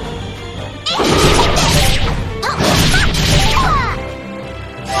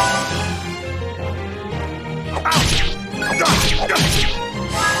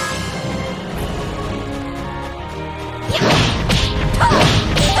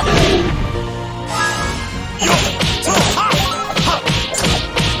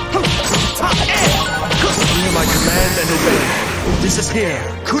 Hear my command and obey. Disappear.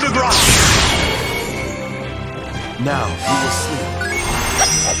 Coup de grace. Now you will sleep.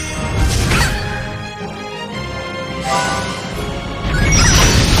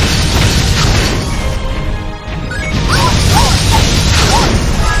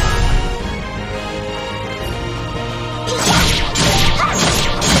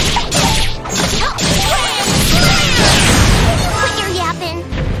 Quit your yapping.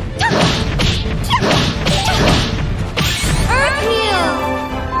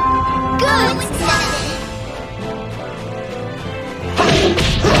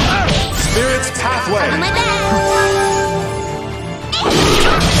 Spirit's pathway. My bad.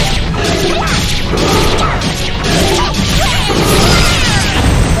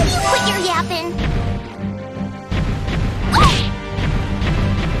 Quit your yapping.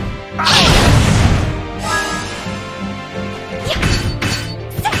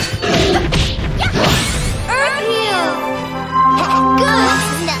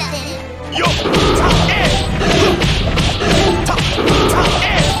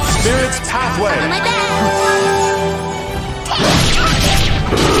 Spirit's pathway. My bad.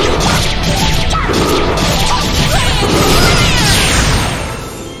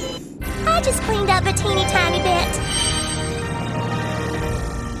 I just cleaned up a teeny tiny bit.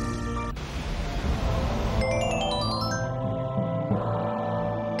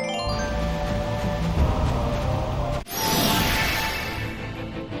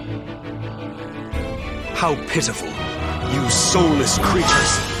 How pitiful, you soulless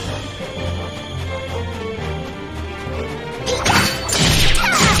creatures.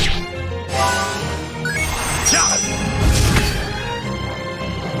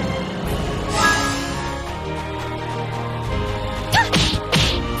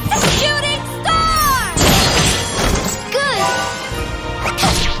 Shooting star! Good!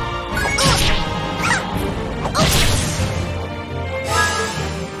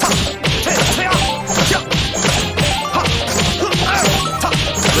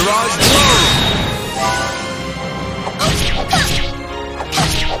 Mirage blow!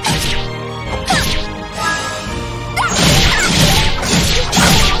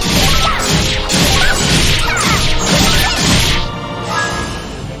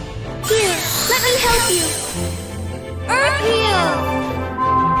 Here, let me help you. Earth heal!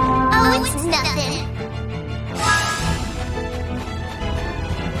 Oh, it's nothing.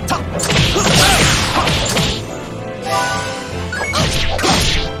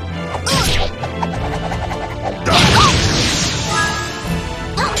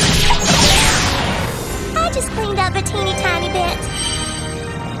 I just cleaned up a teeny tiny bit.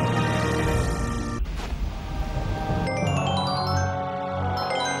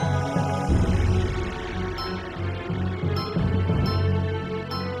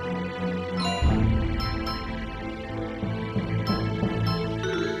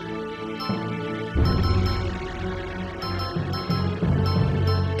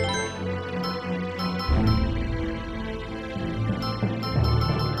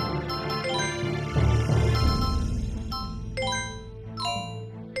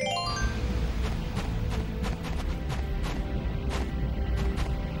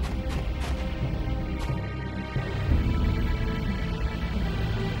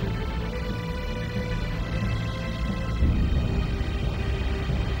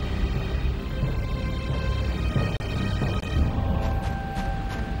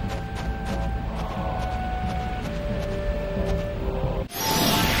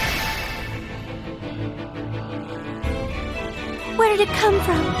 Where did it come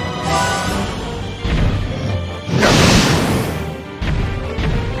from?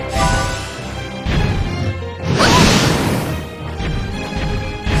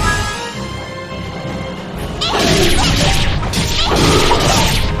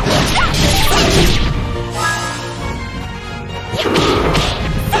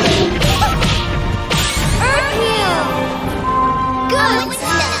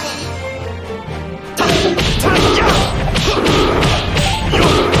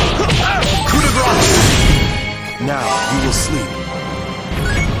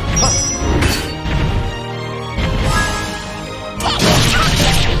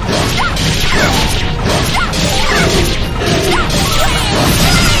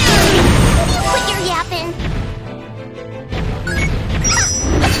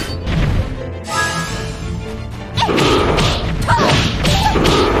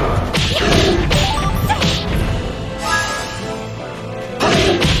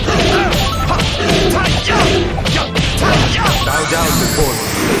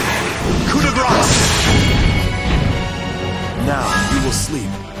 Coup de grace! Now you will sleep.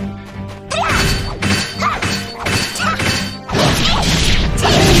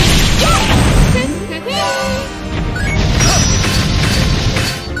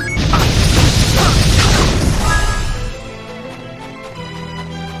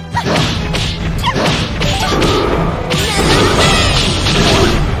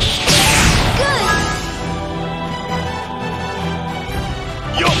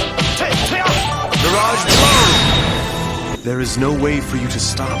 There is no way for you to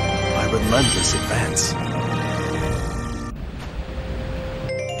stop my relentless advance.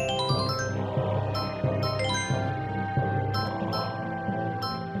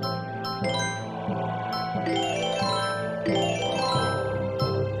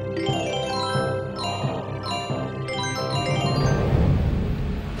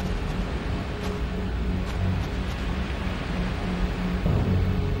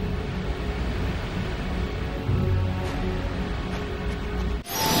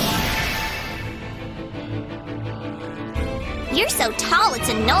 You're so tall, it's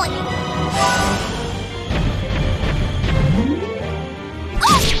annoying.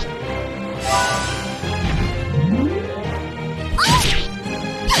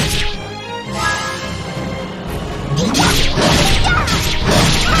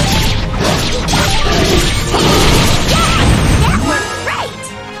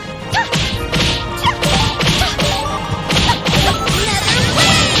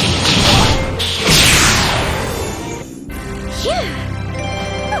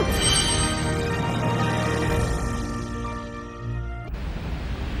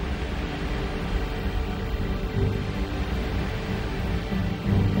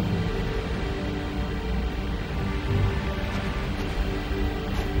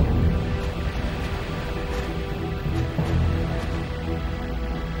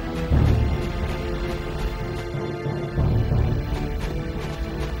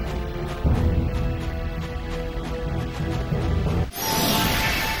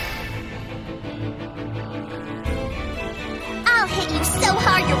 I'll hit you so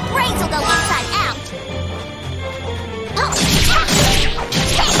hard your brains will go inside out.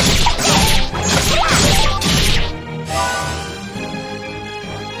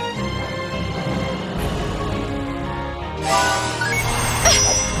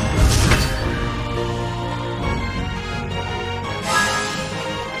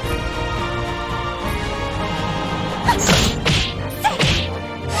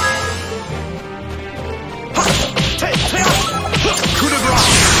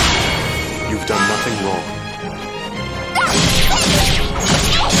 You've done nothing wrong.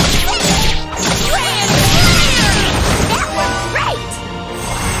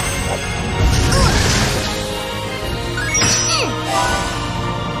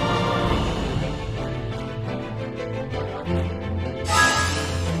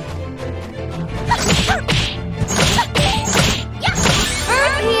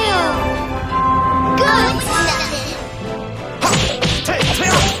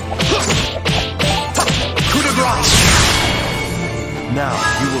 Now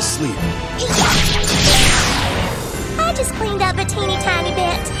you will sleep. I just cleaned up a teeny tiny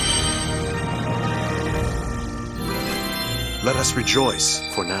bit. Let us rejoice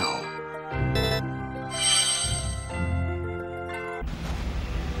for now.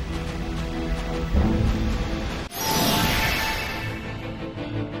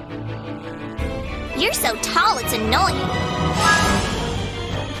 You're so tall, it's annoying.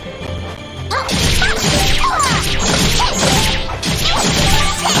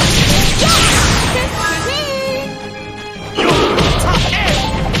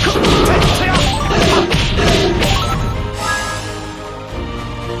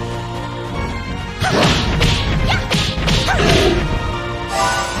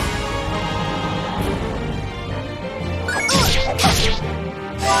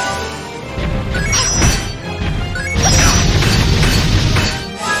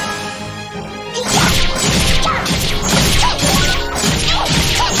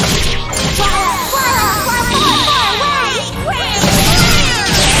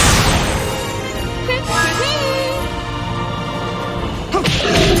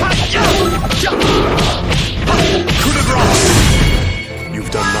 You've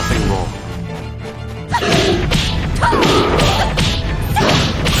done nothing wrong.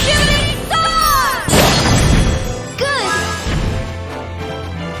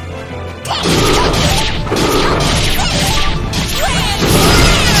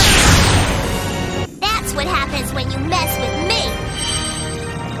 That's what happens when you mess with me.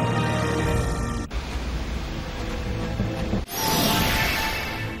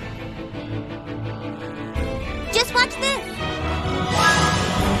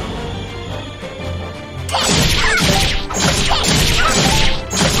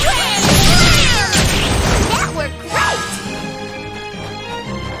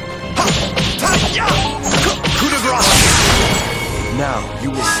 Now you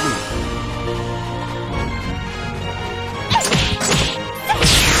will sleep.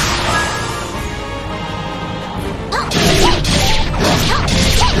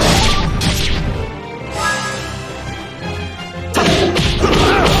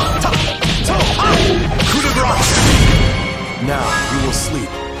 Coup de grace! Now you will sleep.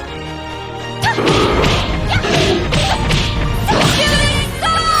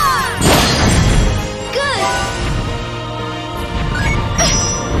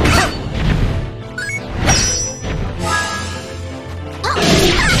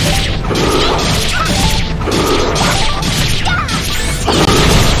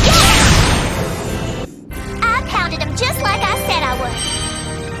 I pounded him just like I said I would.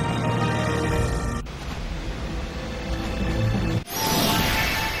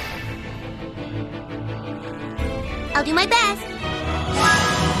 I'll do my best.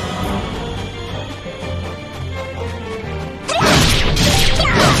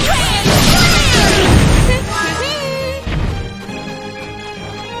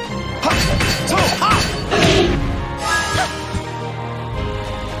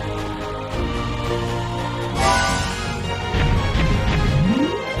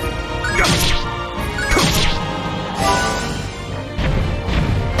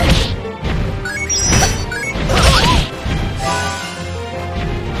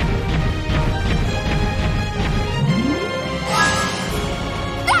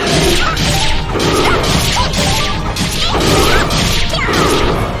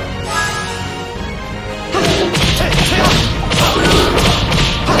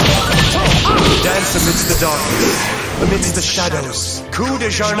 Dance amidst the darkness, amidst the shadows. Coup de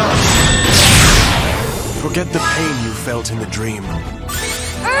Jarnac. Forget the pain you felt in the dream.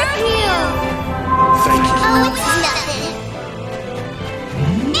 Earth Mew! Thank you. Oh, it's nothing.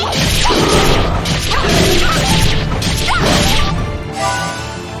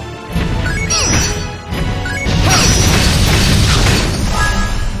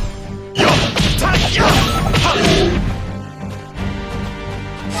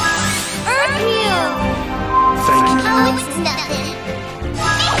 Earth Mew! Thank you. Oh, it's nothing.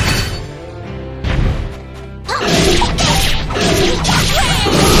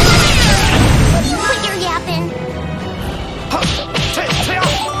 Quit your yapping.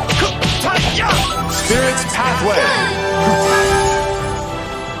 Spirit's Pathway.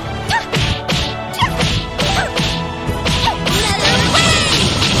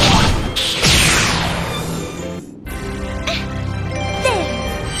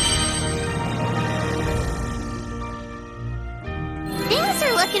 Things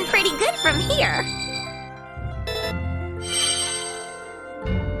are looking pretty good from here.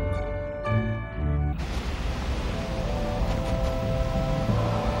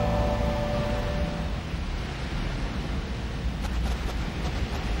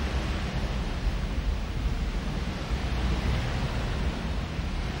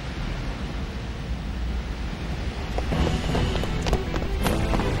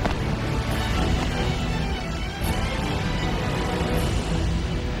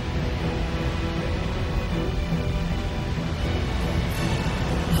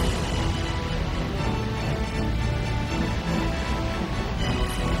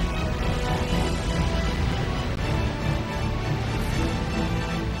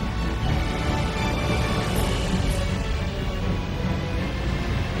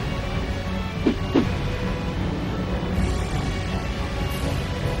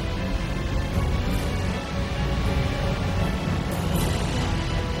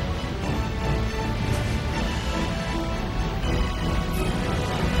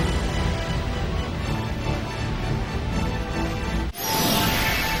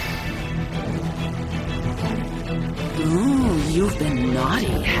 Ooh, you've been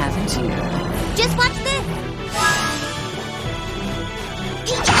naughty, haven't you? Just watch this.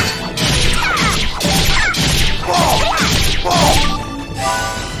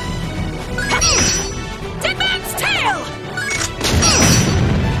 Deadman's tail!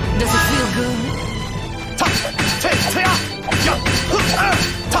 Does it feel good?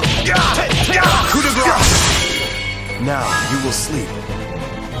 Coup de grace! Now you will sleep.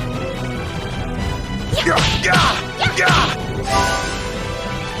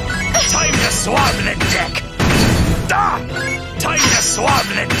 Time to swab the deck! Time to swab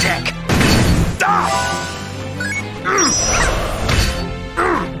the deck!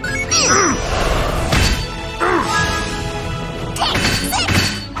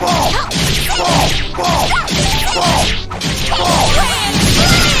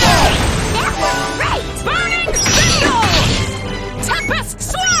 Burning Spindle! Tempest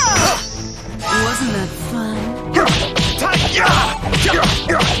Swirl! Wasn't that fun?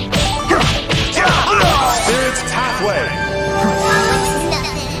 Spirit's Pathway!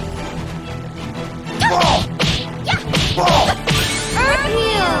 Earth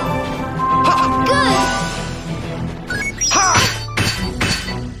Heal! Good!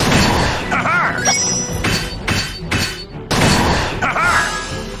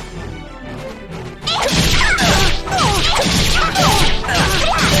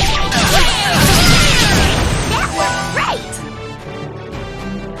 That was great!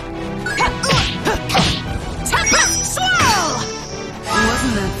 Tempest Swirl!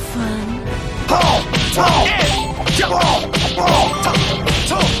 Wasn't that fun?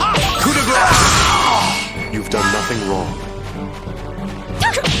 Coup de grace! You've done nothing wrong.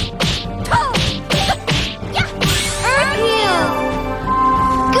 Earth Heal!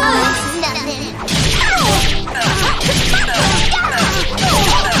 Good! Nothing.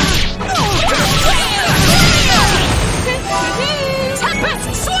 Tempest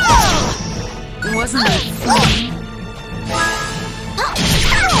Swirl! Wasn't that fun?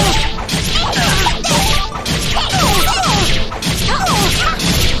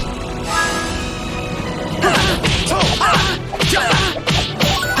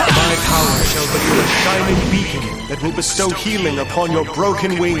 My power shall become a shining beacon that will bestow healing upon your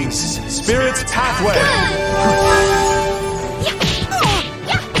broken wings. Spirit's Pathway!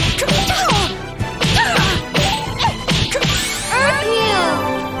 Earth Heal!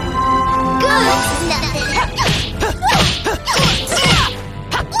 Good! Nothing.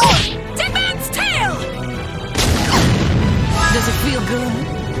 Dead Man's Tail! Does it feel good?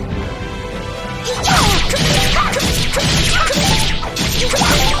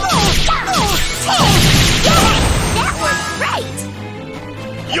 That was great!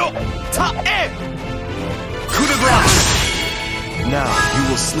 Yo! Ta-eh! Coup de grace! Now you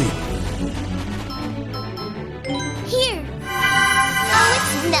will sleep. Here. Oh,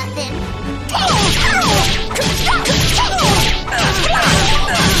 it's nothing.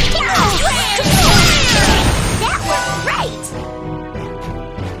 That was great!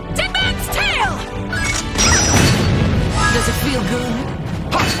 Dead Man's Tail! Does it feel good?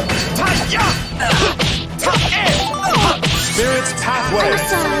 Spirit's Pathway!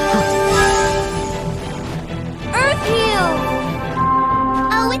 Earth Heal!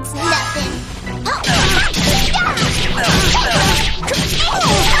 Oh, it's nothing.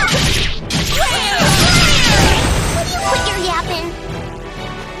 Will you quit your yapping?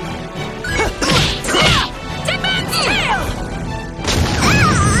 Dead Man's Tail!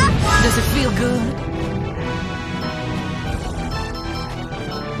 Does it feel good?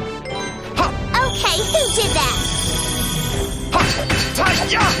 Okay, who did that?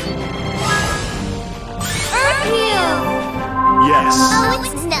 Earth Heal! Yes. Oh,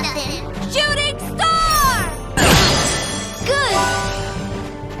 it's nothing. Shooting Star! Good.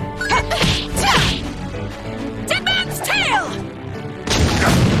 Dead Man's Tail!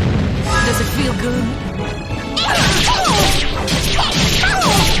 Does it feel good?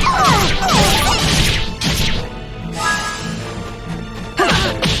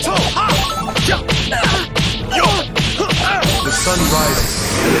 The sun rises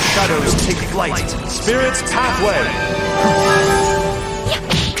and the shadows take flight. Spirit's Pathway!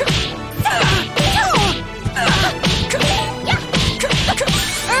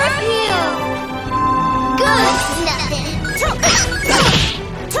 Earth Heal! Good. Nothing.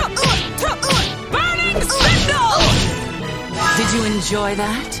 Burning Spindle! Did you enjoy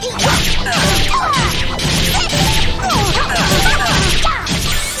that?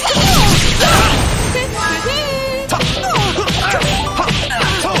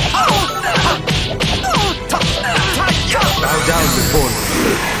 Bow down before me.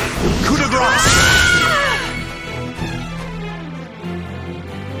 Coup de grace!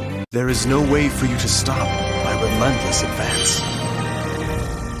 There is no way for you to stop my relentless advance.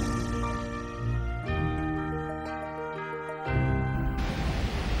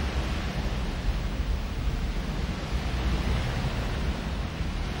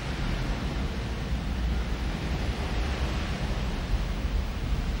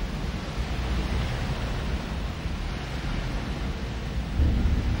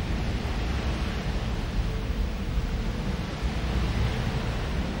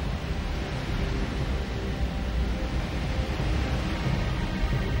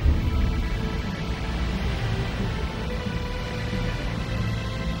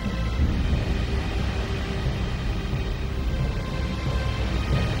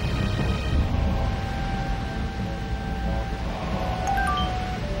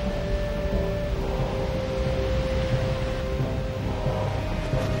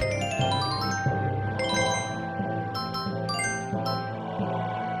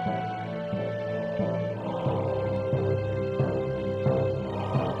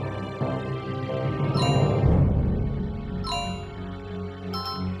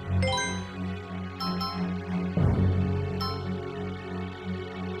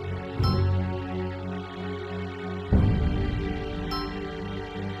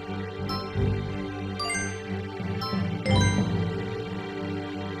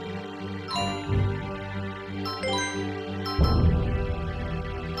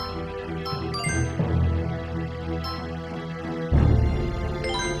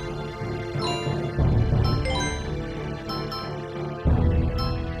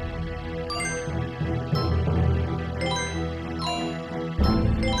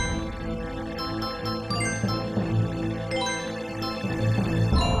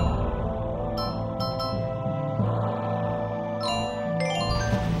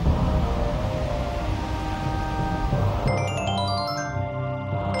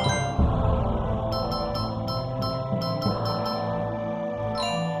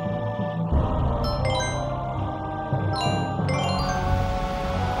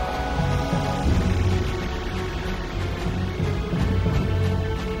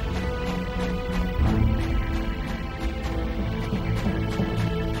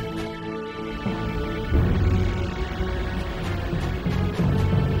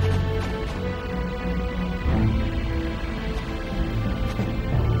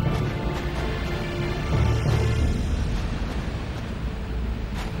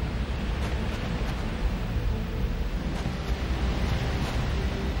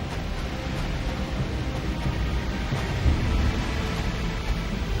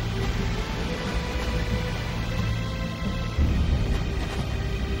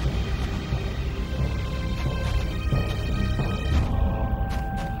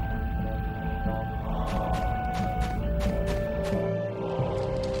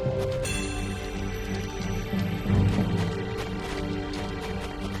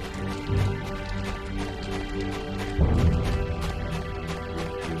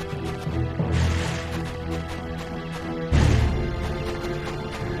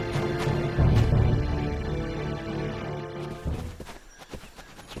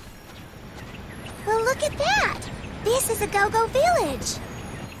 was a go-go village.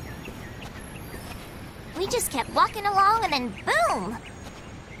 We just kept walking along and then boom!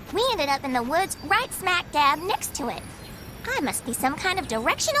 We ended up in the woods right smack dab next to it. I must be some kind of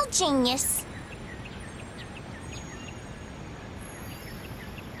directional genius.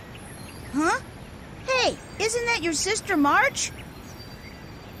 Huh? Hey, isn't that your sister March?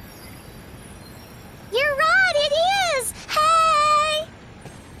 You're right, it is! Hey!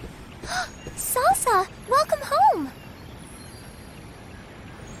 Salsa, welcome home.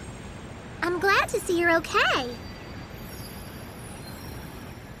 I'm glad to see you're okay.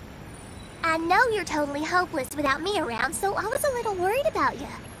 I know you're totally hopeless without me around, so I was a little worried about you.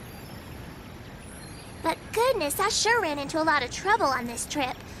 But goodness, I sure ran into a lot of trouble on this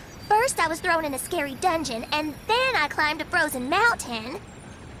trip. First, I was thrown in a scary dungeon, and then I climbed a frozen mountain.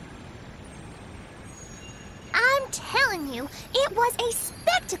 I'm telling you, it was a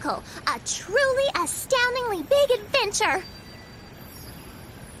spectacle, a truly astoundingly big adventure.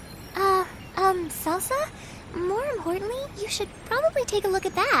 Salsa? More importantly, you should probably take a look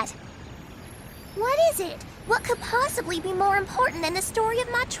at that. What is it? What could possibly be more important than the story of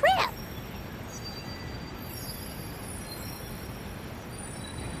my trip?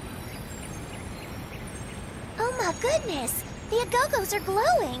 Oh my goodness! The Agogos are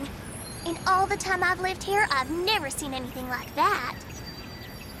glowing! In all the time I've lived here, I've never seen anything like that.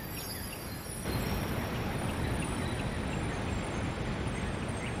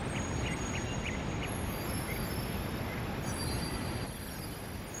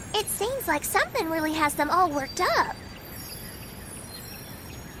 It seems like something really has them all worked up.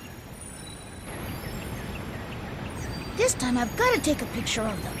 This time I've got to take a picture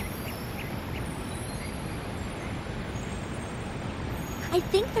of them. I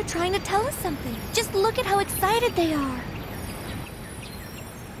think they're trying to tell us something. Just look at how excited they are.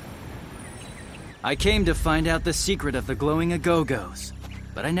 I came to find out the secret of the glowing Agogos,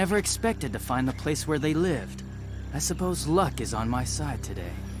 but I never expected to find the place where they lived. I suppose luck is on my side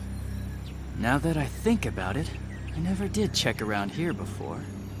today. Now that I think about it, I never did check around here before.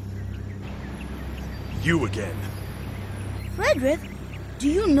 You again. Frederick, do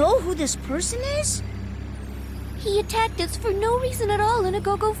you know who this person is? He attacked us for no reason at all in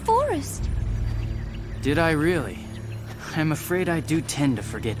Agogo Forest. Did I really? I'm afraid I do tend to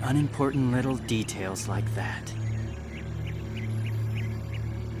forget unimportant little details like that.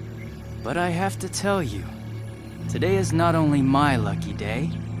 But I have to tell you, today is not only my lucky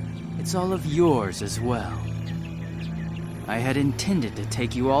day, it's all of yours as well. I had intended to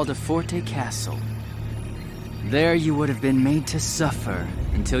take you all to Forte Castle. There you would have been made to suffer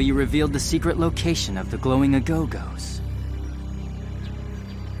until you revealed the secret location of the glowing Agogos.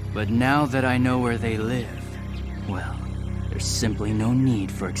 But now that I know where they live, well, there's simply no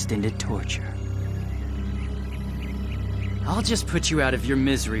need for extended torture. I'll just put you out of your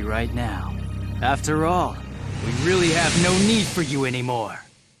misery right now. After all, we really have no need for you anymore.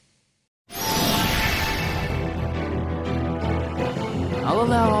 I'll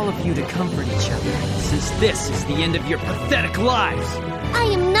allow all of you to comfort each other, since this is the end of your pathetic lives. I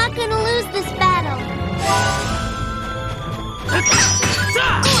am not gonna lose this battle.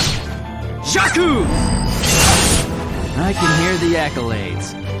 Shaku! I can hear the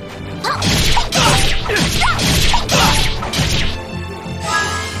accolades.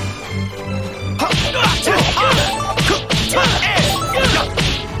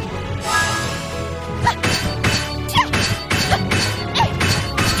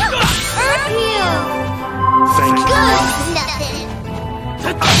 Thank you. Good, nothing.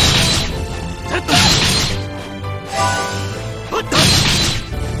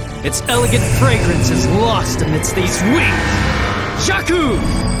 Its elegant fragrance is lost amidst these wings. Shaku!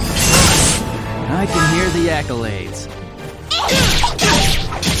 I can hear the accolades.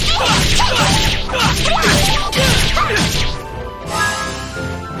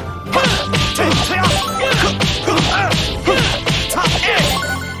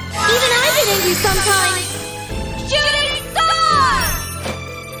 Even I get angry sometimes. Shooting star!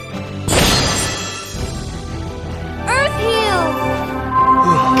 Earth heal!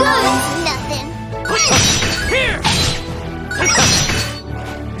 Good, nothing. Here!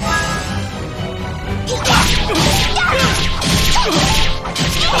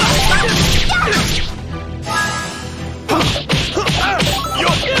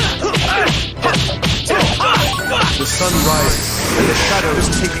 The sun rises, and the shadows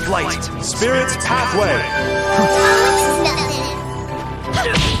take flight. Spirit's pathway.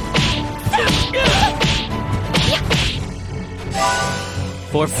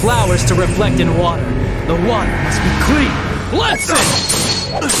 For flowers to reflect in water, the water must be clean. Let's go!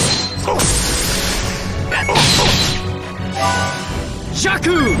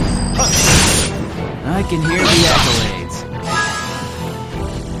 Shaku! I can hear the accolades.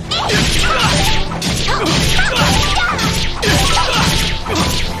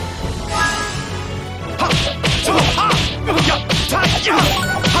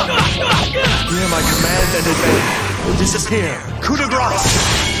 Hear my command and obey. Disappear. Coup de grace.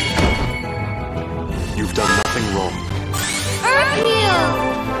 You've done nothing wrong. Earth Heal!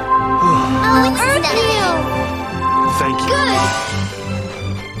 Oh, it's Earth Heal! Thank you. Good!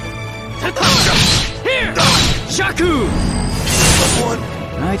 Here! Shaku! Someone.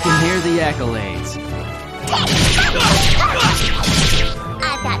 I can hear the accolades.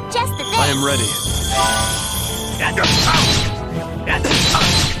 I've got just the thing. I am ready.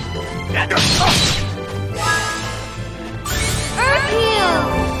 Earth Heal!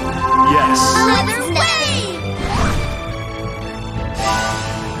 Yes. Another wave!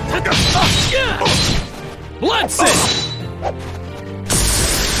 Bloodsit!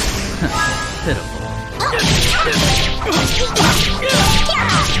 Pitiful.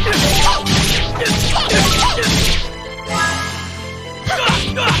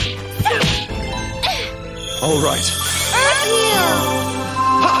 All right. Earth Heal!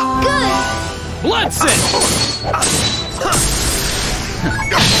 Good! Bloodsit!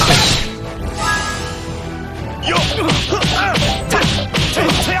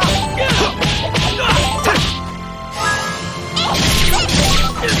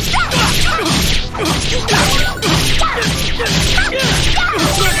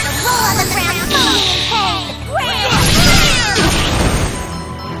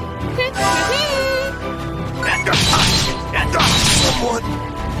 Someone.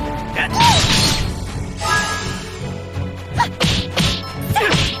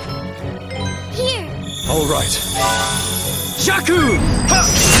 Here! All right. Shaku!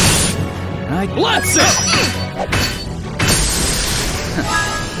 Bloodsit!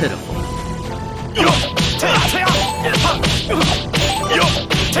 Pitiful.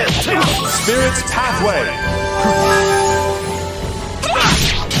 Spirit's pathway.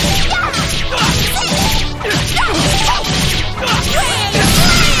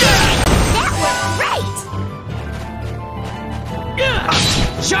 That was great!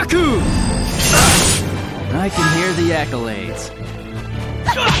 Shaku! I can hear the accolades.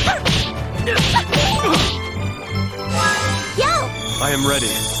 Yo! I am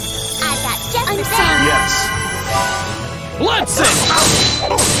ready. I've got just the thing. Yes. Bloodsit!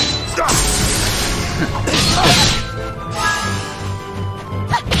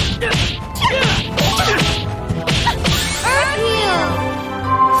 Earth Heal!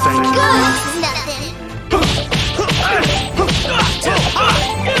 Thank you. Good! Nothing.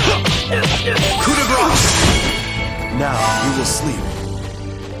 Coup de grace. Now you will sleep.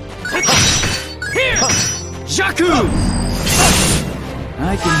 Here! Shaku!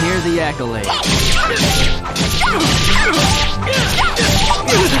 I can hear the accolades.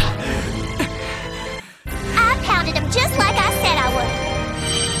 I pounded him just like I said I would.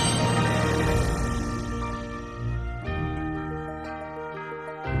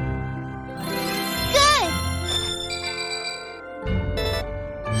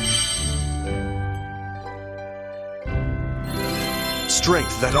 Good!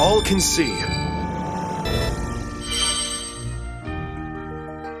 Strength that all can see.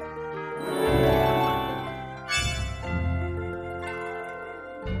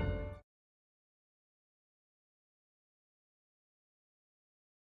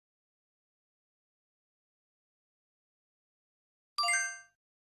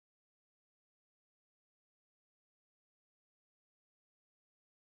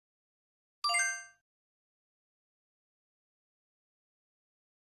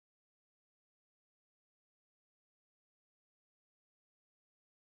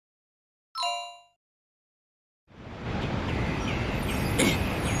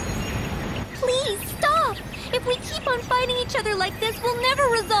 Please, stop! If we keep on fighting each other like this, we'll never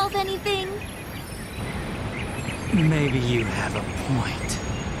resolve anything. Maybe you have a point.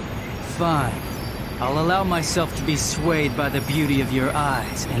 Fine. I'll allow myself to be swayed by the beauty of your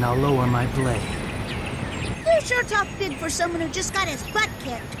eyes, and I'll lower my blade. You sure talk big for someone who just got his butt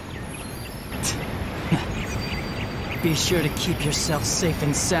kicked. Be sure to keep yourself safe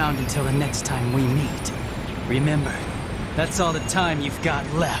and sound until the next time we meet. Remember, that's all the time you've got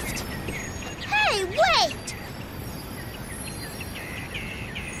left. Hey, wait!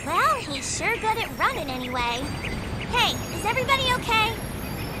 Well, he's sure good at running anyway. Hey, is everybody okay?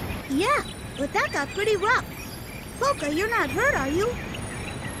 Yeah, but that got pretty rough. Polka, you're not hurt, are you?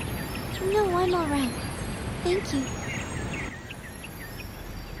 No, I'm alright. Thank you.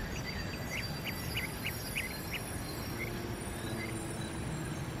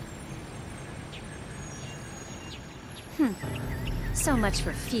 So much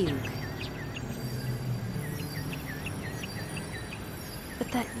for Fugue.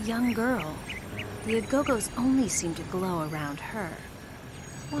 But that young girl, the Agogos only seem to glow around her.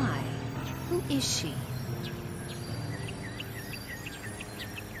 Why? Who is she?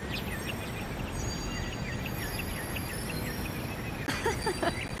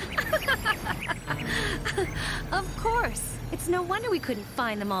 Of course! It's no wonder we couldn't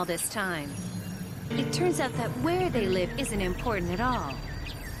find them all this time. It turns out that where they live isn't important at all.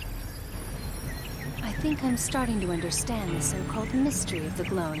 I think I'm starting to understand the so-called mystery of the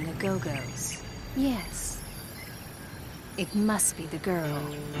glowing Agogos. Yes. It must be the girl.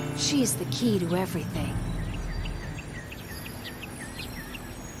 She is the key to everything.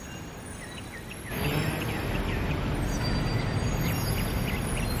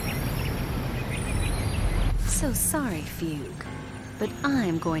 So sorry, Fugue, but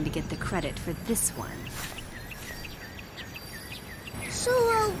I'm going to get the credit for this one. So,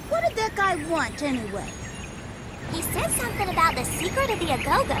 what did that guy want, anyway? He said something about the secret of the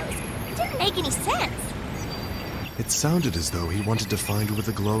Agogos. It didn't make any sense. It sounded as though he wanted to find where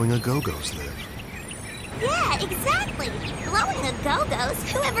the glowing Agogos live. Yeah, exactly. Glowing Agogos?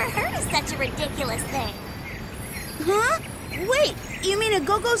 Who ever heard of such a ridiculous thing? Huh? Wait, you mean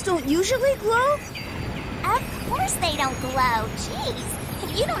Agogos don't usually glow? Of course they don't glow. Jeez,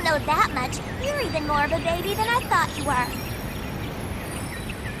 if you don't know that much, you're even more of a baby than I thought you were.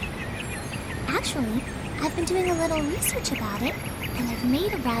 Actually, I've been doing a little research about it, and I've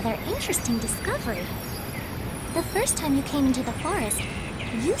made a rather interesting discovery. The first time you came into the forest,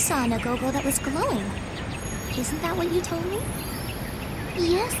 you saw an Agogo that was glowing. Isn't that what you told me?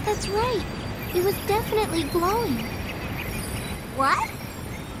 Yes, that's right. It was definitely glowing. What?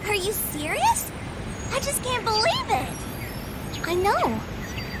 Are you serious? I just can't believe it! I know.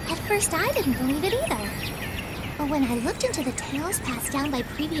 At first I didn't believe it either. But when I looked into the tales passed down by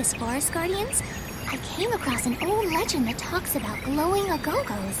previous forest guardians, I came across an old legend that talks about glowing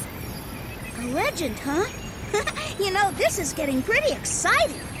Agogos. A legend, huh? You know, this is getting pretty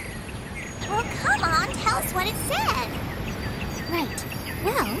exciting. Well, come on, tell us what it said. Right.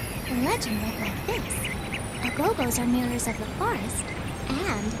 Well, the legend went like this. Agogos are mirrors of the forest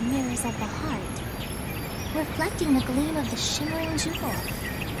and mirrors of the heart. Reflecting the gleam of the shimmering jewel.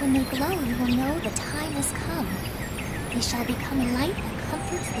 When they glow, you will know the time has come. They shall become a light that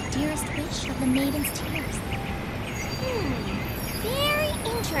comforts the dearest wish of the maiden's tears. Very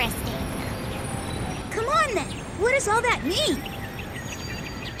interesting. Come on then, what does all that mean?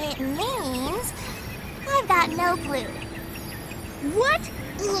 It means I've got no clue. What?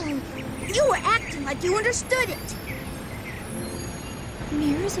 You were acting like you understood it.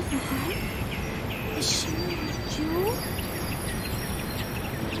 Mirrors of the heart? The shimmering jewel?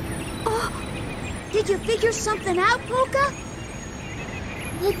 Oh! Did you figure something out, Polka?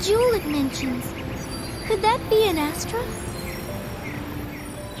 The jewel it mentions. Could that be an Astra?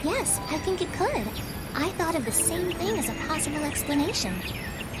 Yes, I think it could. I thought of the same thing as a possible explanation.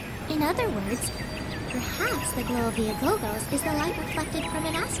 In other words, perhaps the glow of the Agogos is the light reflected from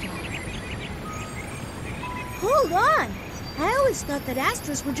an Astra. Hold on! I always thought that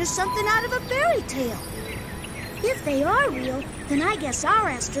Astras were just something out of a fairy tale. If they are real, then I guess our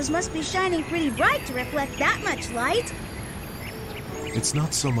Astras must be shining pretty bright to reflect that much light. It's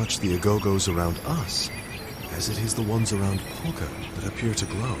not so much the Agogos around us, as it is the ones around Polka that appear to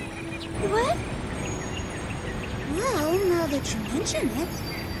glow. What? Well, now that you mention it...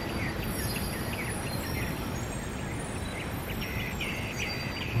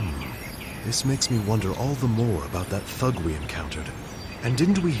 This makes me wonder all the more about that thug we encountered. And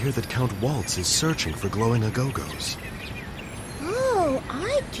didn't we hear that Count Waltz is searching for glowing Agogos? Oh,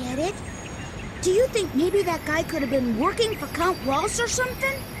 I get it. Do you think maybe that guy could have been working for Count Waltz or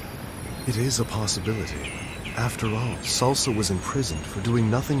something? It is a possibility. After all, Salsa was imprisoned for doing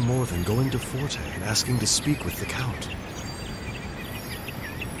nothing more than going to Forte and asking to speak with the Count.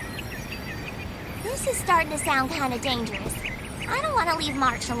 This is starting to sound kind of dangerous. I don't want to leave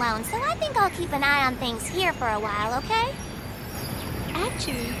March alone, so I think I'll keep an eye on things here for a while, okay?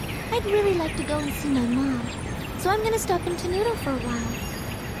 Actually, I'd really like to go and see my mom. So I'm gonna stop in Tenuto for a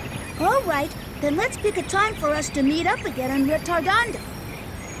while. All right, then let's pick a time for us to meet up again on Retardando.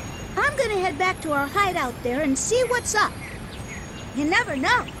 I'm gonna head back to our hideout there and see what's up. You never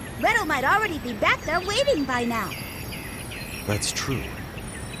know. Reto might already be back there waiting by now. That's true.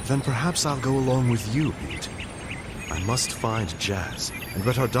 Then perhaps I'll go along with you, Beat. I must find Jazz, and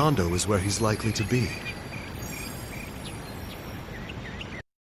Retardando is where he's likely to be.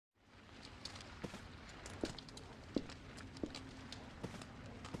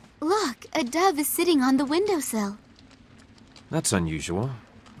 Look, a dove is sitting on the windowsill. That's unusual.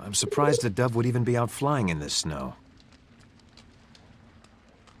 I'm surprised a dove would even be out flying in this snow.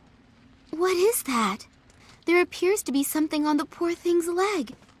 What is that? There appears to be something on the poor thing's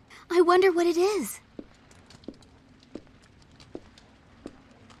leg. I wonder what it is.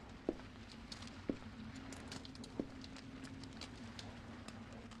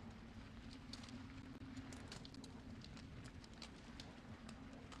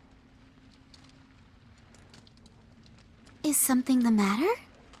 Is something the matter?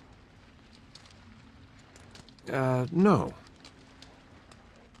 No.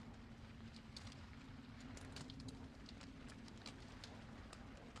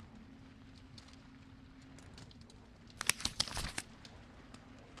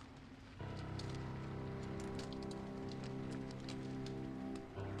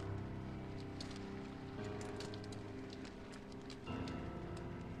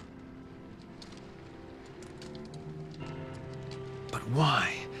 But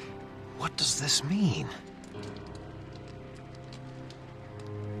why? What does this mean?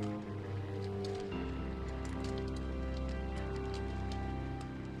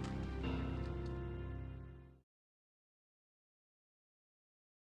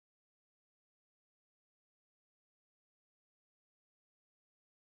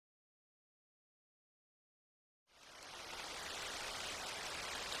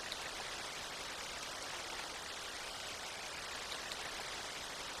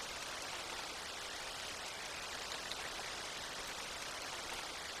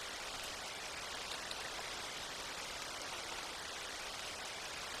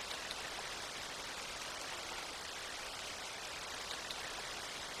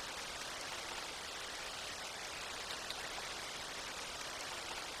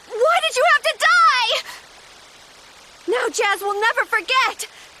 Now Jazz will never forget,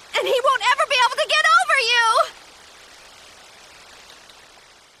 and he won't ever be able to get over you!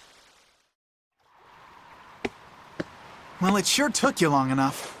 Well, it sure took you long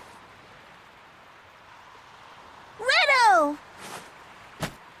enough. Riddle!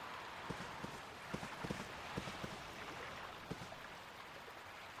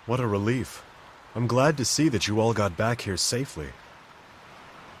 What a relief. I'm glad to see that you all got back here safely.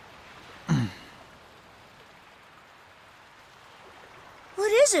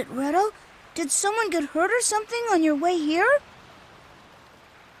 What is it, Riddle? Did someone get hurt or something on your way here?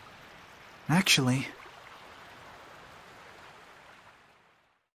 Actually...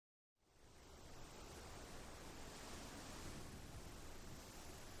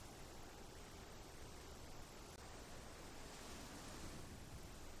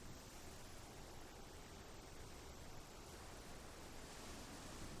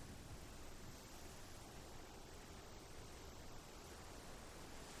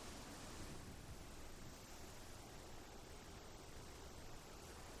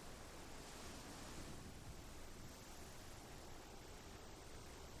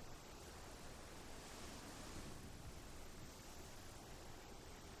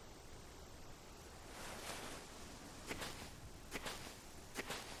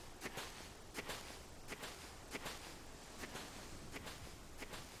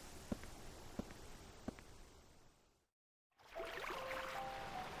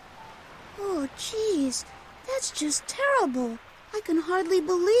 Oh, jeez. That's just terrible. I can hardly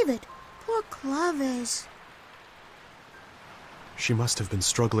believe it. Poor Claves. She must have been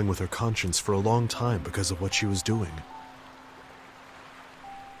struggling with her conscience for a long time because of what she was doing.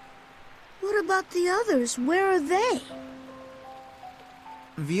 What about the others? Where are they?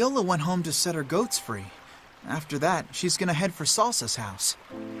 Viola went home to set her goats free. After that, she's gonna head for Salsa's house.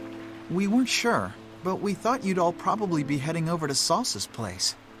 We weren't sure, but we thought you'd all probably be heading over to Salsa's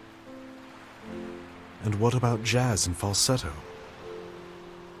place. And what about Jazz and Falsetto?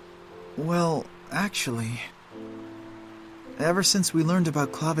 Well, actually... ever since we learned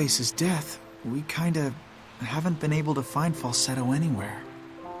about Claves' death, we kinda haven't been able to find Falsetto anywhere.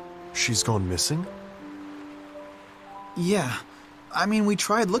 She's gone missing? Yeah. I mean, we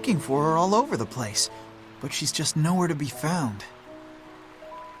tried looking for her all over the place, but she's just nowhere to be found.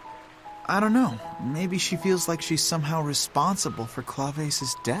 I don't know. Maybe she feels like she's somehow responsible for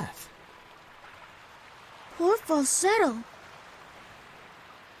Claves' death. Poor Falsetto.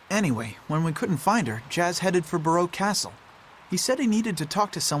 Anyway, when we couldn't find her, Jazz headed for Baroque Castle. He said he needed to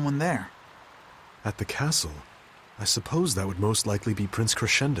talk to someone there. At the castle? I suppose that would most likely be Prince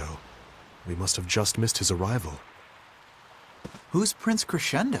Crescendo. We must have just missed his arrival. Who's Prince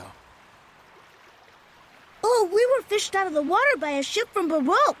Crescendo? Oh, we were fished out of the water by a ship from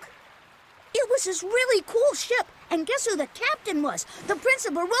Baroque. It was this really cool ship, and guess who the captain was? The Prince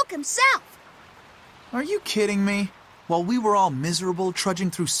of Baroque himself. Are you kidding me? While we were all miserable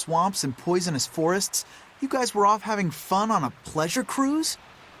trudging through swamps and poisonous forests, you guys were off having fun on a pleasure cruise?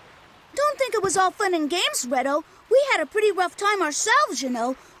 Don't think it was all fun and games, Redo. We had a pretty rough time ourselves, you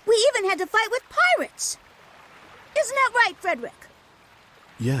know. We even had to fight with pirates. Isn't that right, Frederick?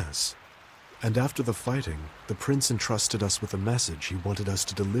 Yes. And after the fighting, the prince entrusted us with a message he wanted us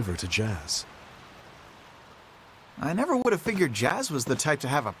to deliver to Jazz. I never would have figured Jazz was the type to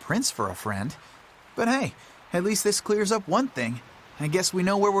have a prince for a friend. But hey, at least this clears up one thing. I guess we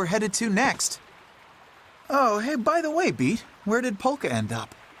know where we're headed to next. Oh, hey, by the way, Beat, where did Polka end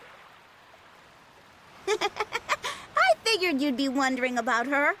up? I figured you'd be wondering about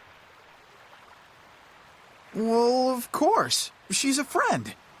her. Well, of course. She's a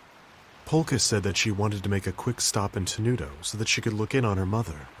friend. Polka said that she wanted to make a quick stop in Tenuto so that she could look in on her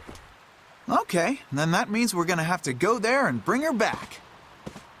mother. Okay, then that means we're gonna have to go there and bring her back.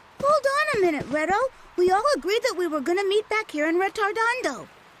 Hold on a minute, Redo. We all agreed that we were gonna meet back here in Retardando.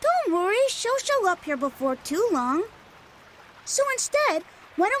 Don't worry, she'll show up here before too long. So instead,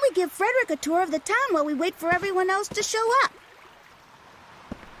 why don't we give Frederick a tour of the town while we wait for everyone else to show up?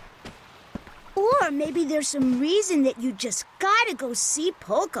 Or maybe there's some reason that you just gotta go see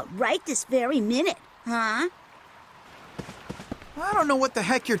Polka right this very minute, huh? I don't know what the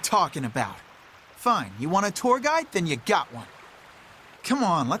heck you're talking about. Fine, you want a tour guide? Then you got one. Come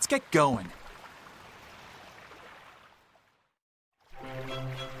on, let's get going.